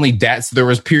I definitely so there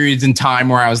was periods in time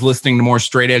where I was listening to more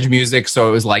straight edge music, so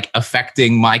it was like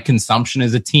affecting my consumption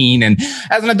as a teen. And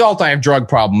as an adult, I have drug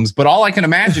problems. But all I can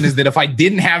imagine is that if I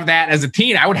didn't have that as a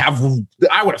teen, I would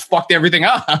have fucked everything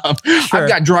up. Sure. I've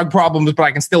got drug problems, but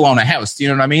I can still own a house. You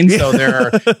know what I mean? So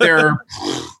they're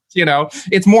you know,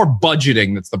 it's more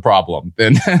budgeting that's the problem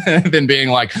than being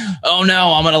like, oh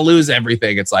no, I'm going to lose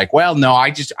everything. It's like, well, no,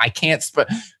 I can't,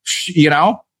 you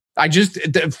know,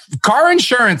 car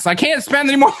insurance. I can't spend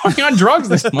any more money on drugs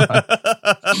this month.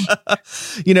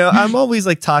 You know, I'm always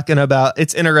like talking about,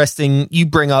 it's interesting. You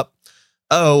bring up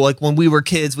oh, like when we were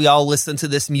kids, we all listened to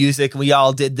this music and we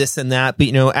all did this and that. But,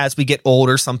 you know, as we get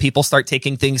older, some people start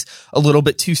taking things a little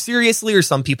bit too seriously, or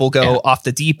some people go off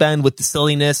the deep end with the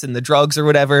silliness and the drugs or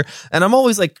whatever. And I'm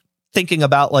always like thinking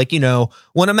about, like, you know,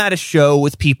 when I'm at a show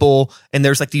with people and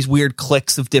there's like these weird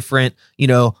cliques of different, you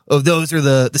know, of those are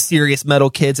the serious metal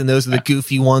kids and those are the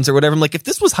goofy ones or whatever. I'm like, if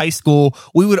this was high school,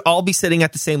 we would all be sitting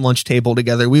at the same lunch table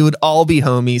together. We would all be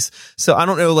homies. So I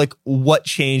don't know like what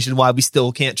changed and why we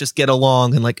still can't just get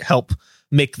along and like help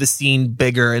make the scene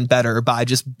bigger and better by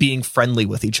just being friendly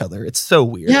with each other. It's so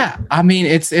weird. Yeah. I mean,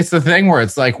 it's the thing where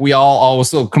it's like, we all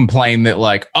also complain that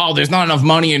like, oh, there's not enough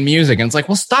money in music. And it's like,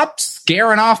 well, stop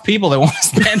scaring off people that want to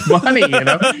spend money, you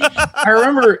know? I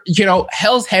remember, you know,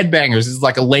 Hell's Headbangers is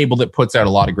like a label that puts out a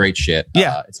lot of great shit.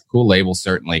 Yeah. It's a cool label,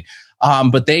 certainly.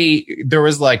 But there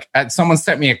was like, someone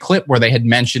sent me a clip where they had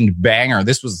mentioned Banger.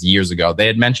 This was years ago. They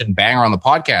had mentioned Banger on the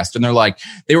podcast, and they're like,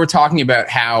 they were talking about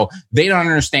how they don't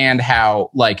understand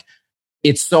how like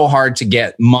it's so hard to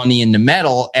get money into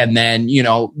metal. And then, you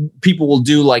know, people will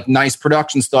do like nice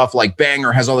production stuff, like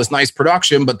Banger has all this nice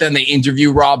production, but then they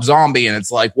interview Rob Zombie and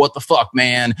it's like, what the fuck,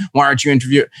 man? Why aren't you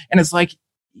interviewing? And it's like,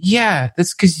 yeah,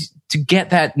 that's because to get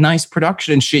that nice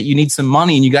production and shit, you need some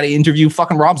money, and you got to interview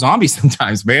fucking Rob Zombie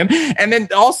sometimes, man. And then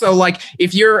also, like,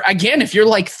 if you're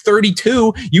like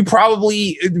 32, you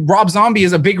probably, Rob Zombie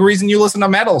is a big reason you listen to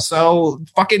metal. So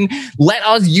fucking let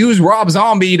us use Rob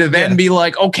Zombie to then be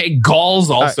like, okay, Gall's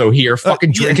also here,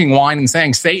 fucking drinking wine and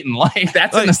saying Satan. Like,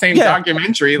 that's in the same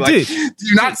documentary. Like, dude, do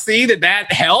you not see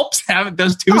that helps have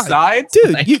those two sides?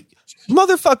 Dude, like,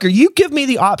 motherfucker, you give me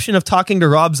the option of talking to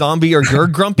Rob Zombie or your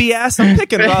grumpy ass, I'm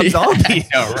picking Rob Zombie. I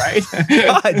know, right?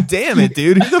 God damn it,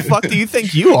 dude. Who the fuck do you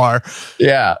think you are?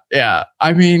 Yeah.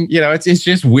 I mean, you know, it's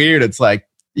just weird. It's like,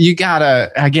 you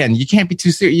gotta, again, you can't be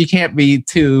too serious. You can't be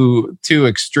too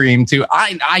extreme too.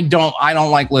 I don't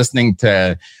like listening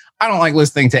to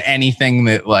anything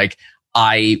that like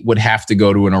I would have to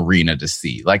go to an arena to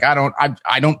see. Like, I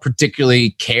don't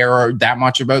particularly care that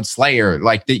much about Slayer.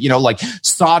 Like, you know, like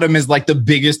Sodom is like the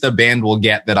biggest a band will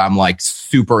get that I'm like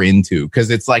super into. Cause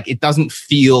it's like, it doesn't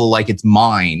feel like it's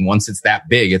mine once it's that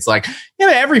big. It's like, you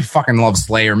know, every fucking loves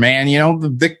Slayer, man. You know,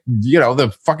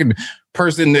 the fucking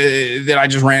person that I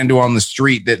just ran into on the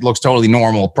street that looks totally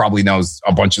normal probably knows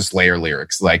a bunch of Slayer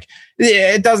lyrics. Like,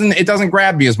 it doesn't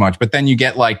grab me as much. But then you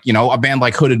get like, you know, a band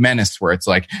like Hooded Menace where it's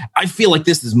like, I feel like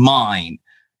this is mine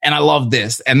and I love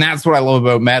this. And that's what I love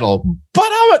about metal.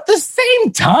 But at the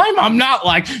same time, I'm not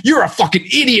like, you're a fucking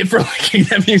idiot for liking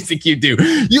the music you do.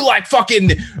 You like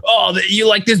fucking, you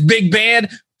like this big band?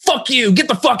 Fuck you. Get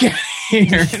the fuck out of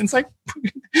here. And it's like,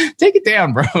 take it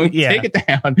down, bro. Yeah. Take it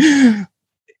down.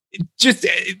 Just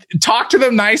talk to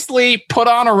them nicely, put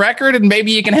on a record, and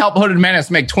maybe you can help Hooded Menace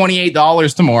make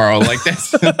 $28 tomorrow. Like,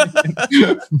 that's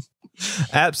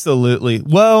absolutely.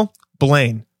 Well,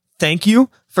 Blaine, thank you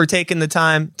for taking the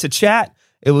time to chat.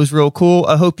 It was real cool.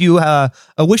 I hope you, I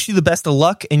wish you the best of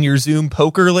luck in your Zoom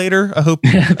poker later. I hope,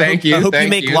 Thank you. I hope you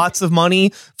make lots of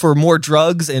money for more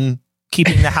drugs and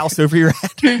keeping the house over your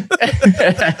head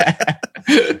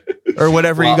or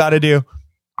whatever you got to do.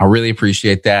 I really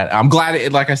appreciate that. I'm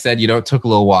glad like I said, you know, it took a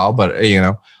little while, but you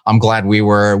know, I'm glad we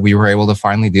were able to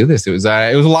finally do this. It was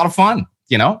a lot of fun,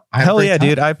 you know? Hell yeah,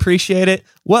 dude. I appreciate it.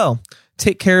 Well,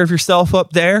 take care of yourself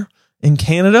up there in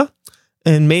Canada,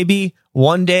 and maybe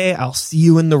one day I'll see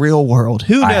you in the real world.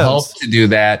 Who knows? I hope to do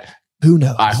that. Who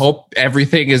knows? I hope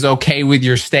everything is okay with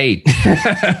your state.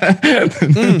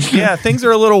 Yeah, things are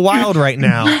a little wild right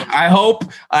now. I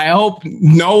hope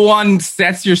no one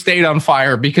sets your state on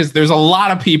fire, because there's a lot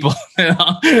of people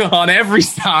on every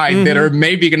side that are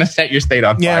maybe going to set your state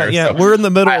on fire. Yeah, so we're in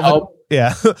the middle I hope.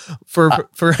 Yeah.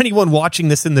 For anyone watching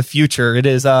this in the future, it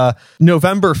is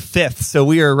November 5th. So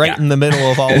we are right in the middle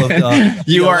of all of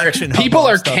the people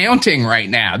are counting right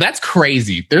now. That's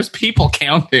crazy. There's people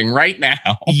counting right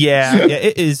now. Yeah,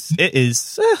 it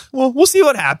is. Well, we'll see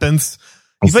what happens.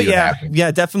 But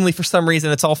yeah, definitely for some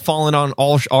reason it's all falling on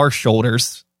all our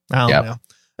shoulders. I don't know.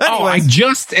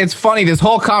 Anyways. It's funny, this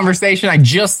whole conversation, I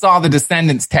just saw the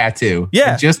Descendants tattoo.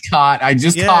 Yeah. I just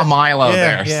caught Milo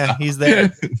there. Yeah, so. He's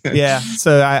there. Yeah.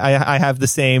 So I have the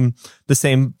same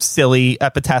silly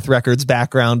Epitaph Records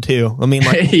background too. I mean,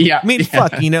 like,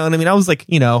 fuck, you know what I mean? I was like,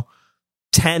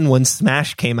 10 when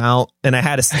Smash came out, and I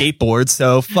had a skateboard,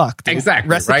 so fuck. Exactly.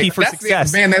 Recipe for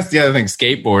success. That's the other thing,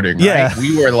 skateboarding, right? Yeah.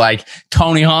 We were like,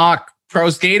 Tony Hawk Pro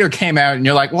Skater came out, and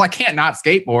you're like, well, I can't not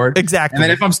skateboard. Exactly. And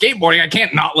then if I'm skateboarding, I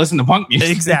can't not listen to punk music.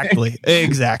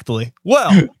 Exactly.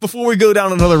 Well, before we go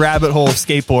down another rabbit hole of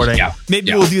skateboarding,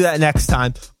 maybe we'll do that next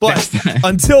time. But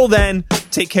until then,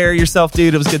 take care of yourself,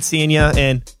 dude. It was good seeing you,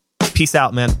 and peace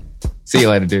out, man. See you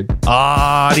later, dude.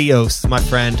 Adios, my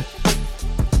friend.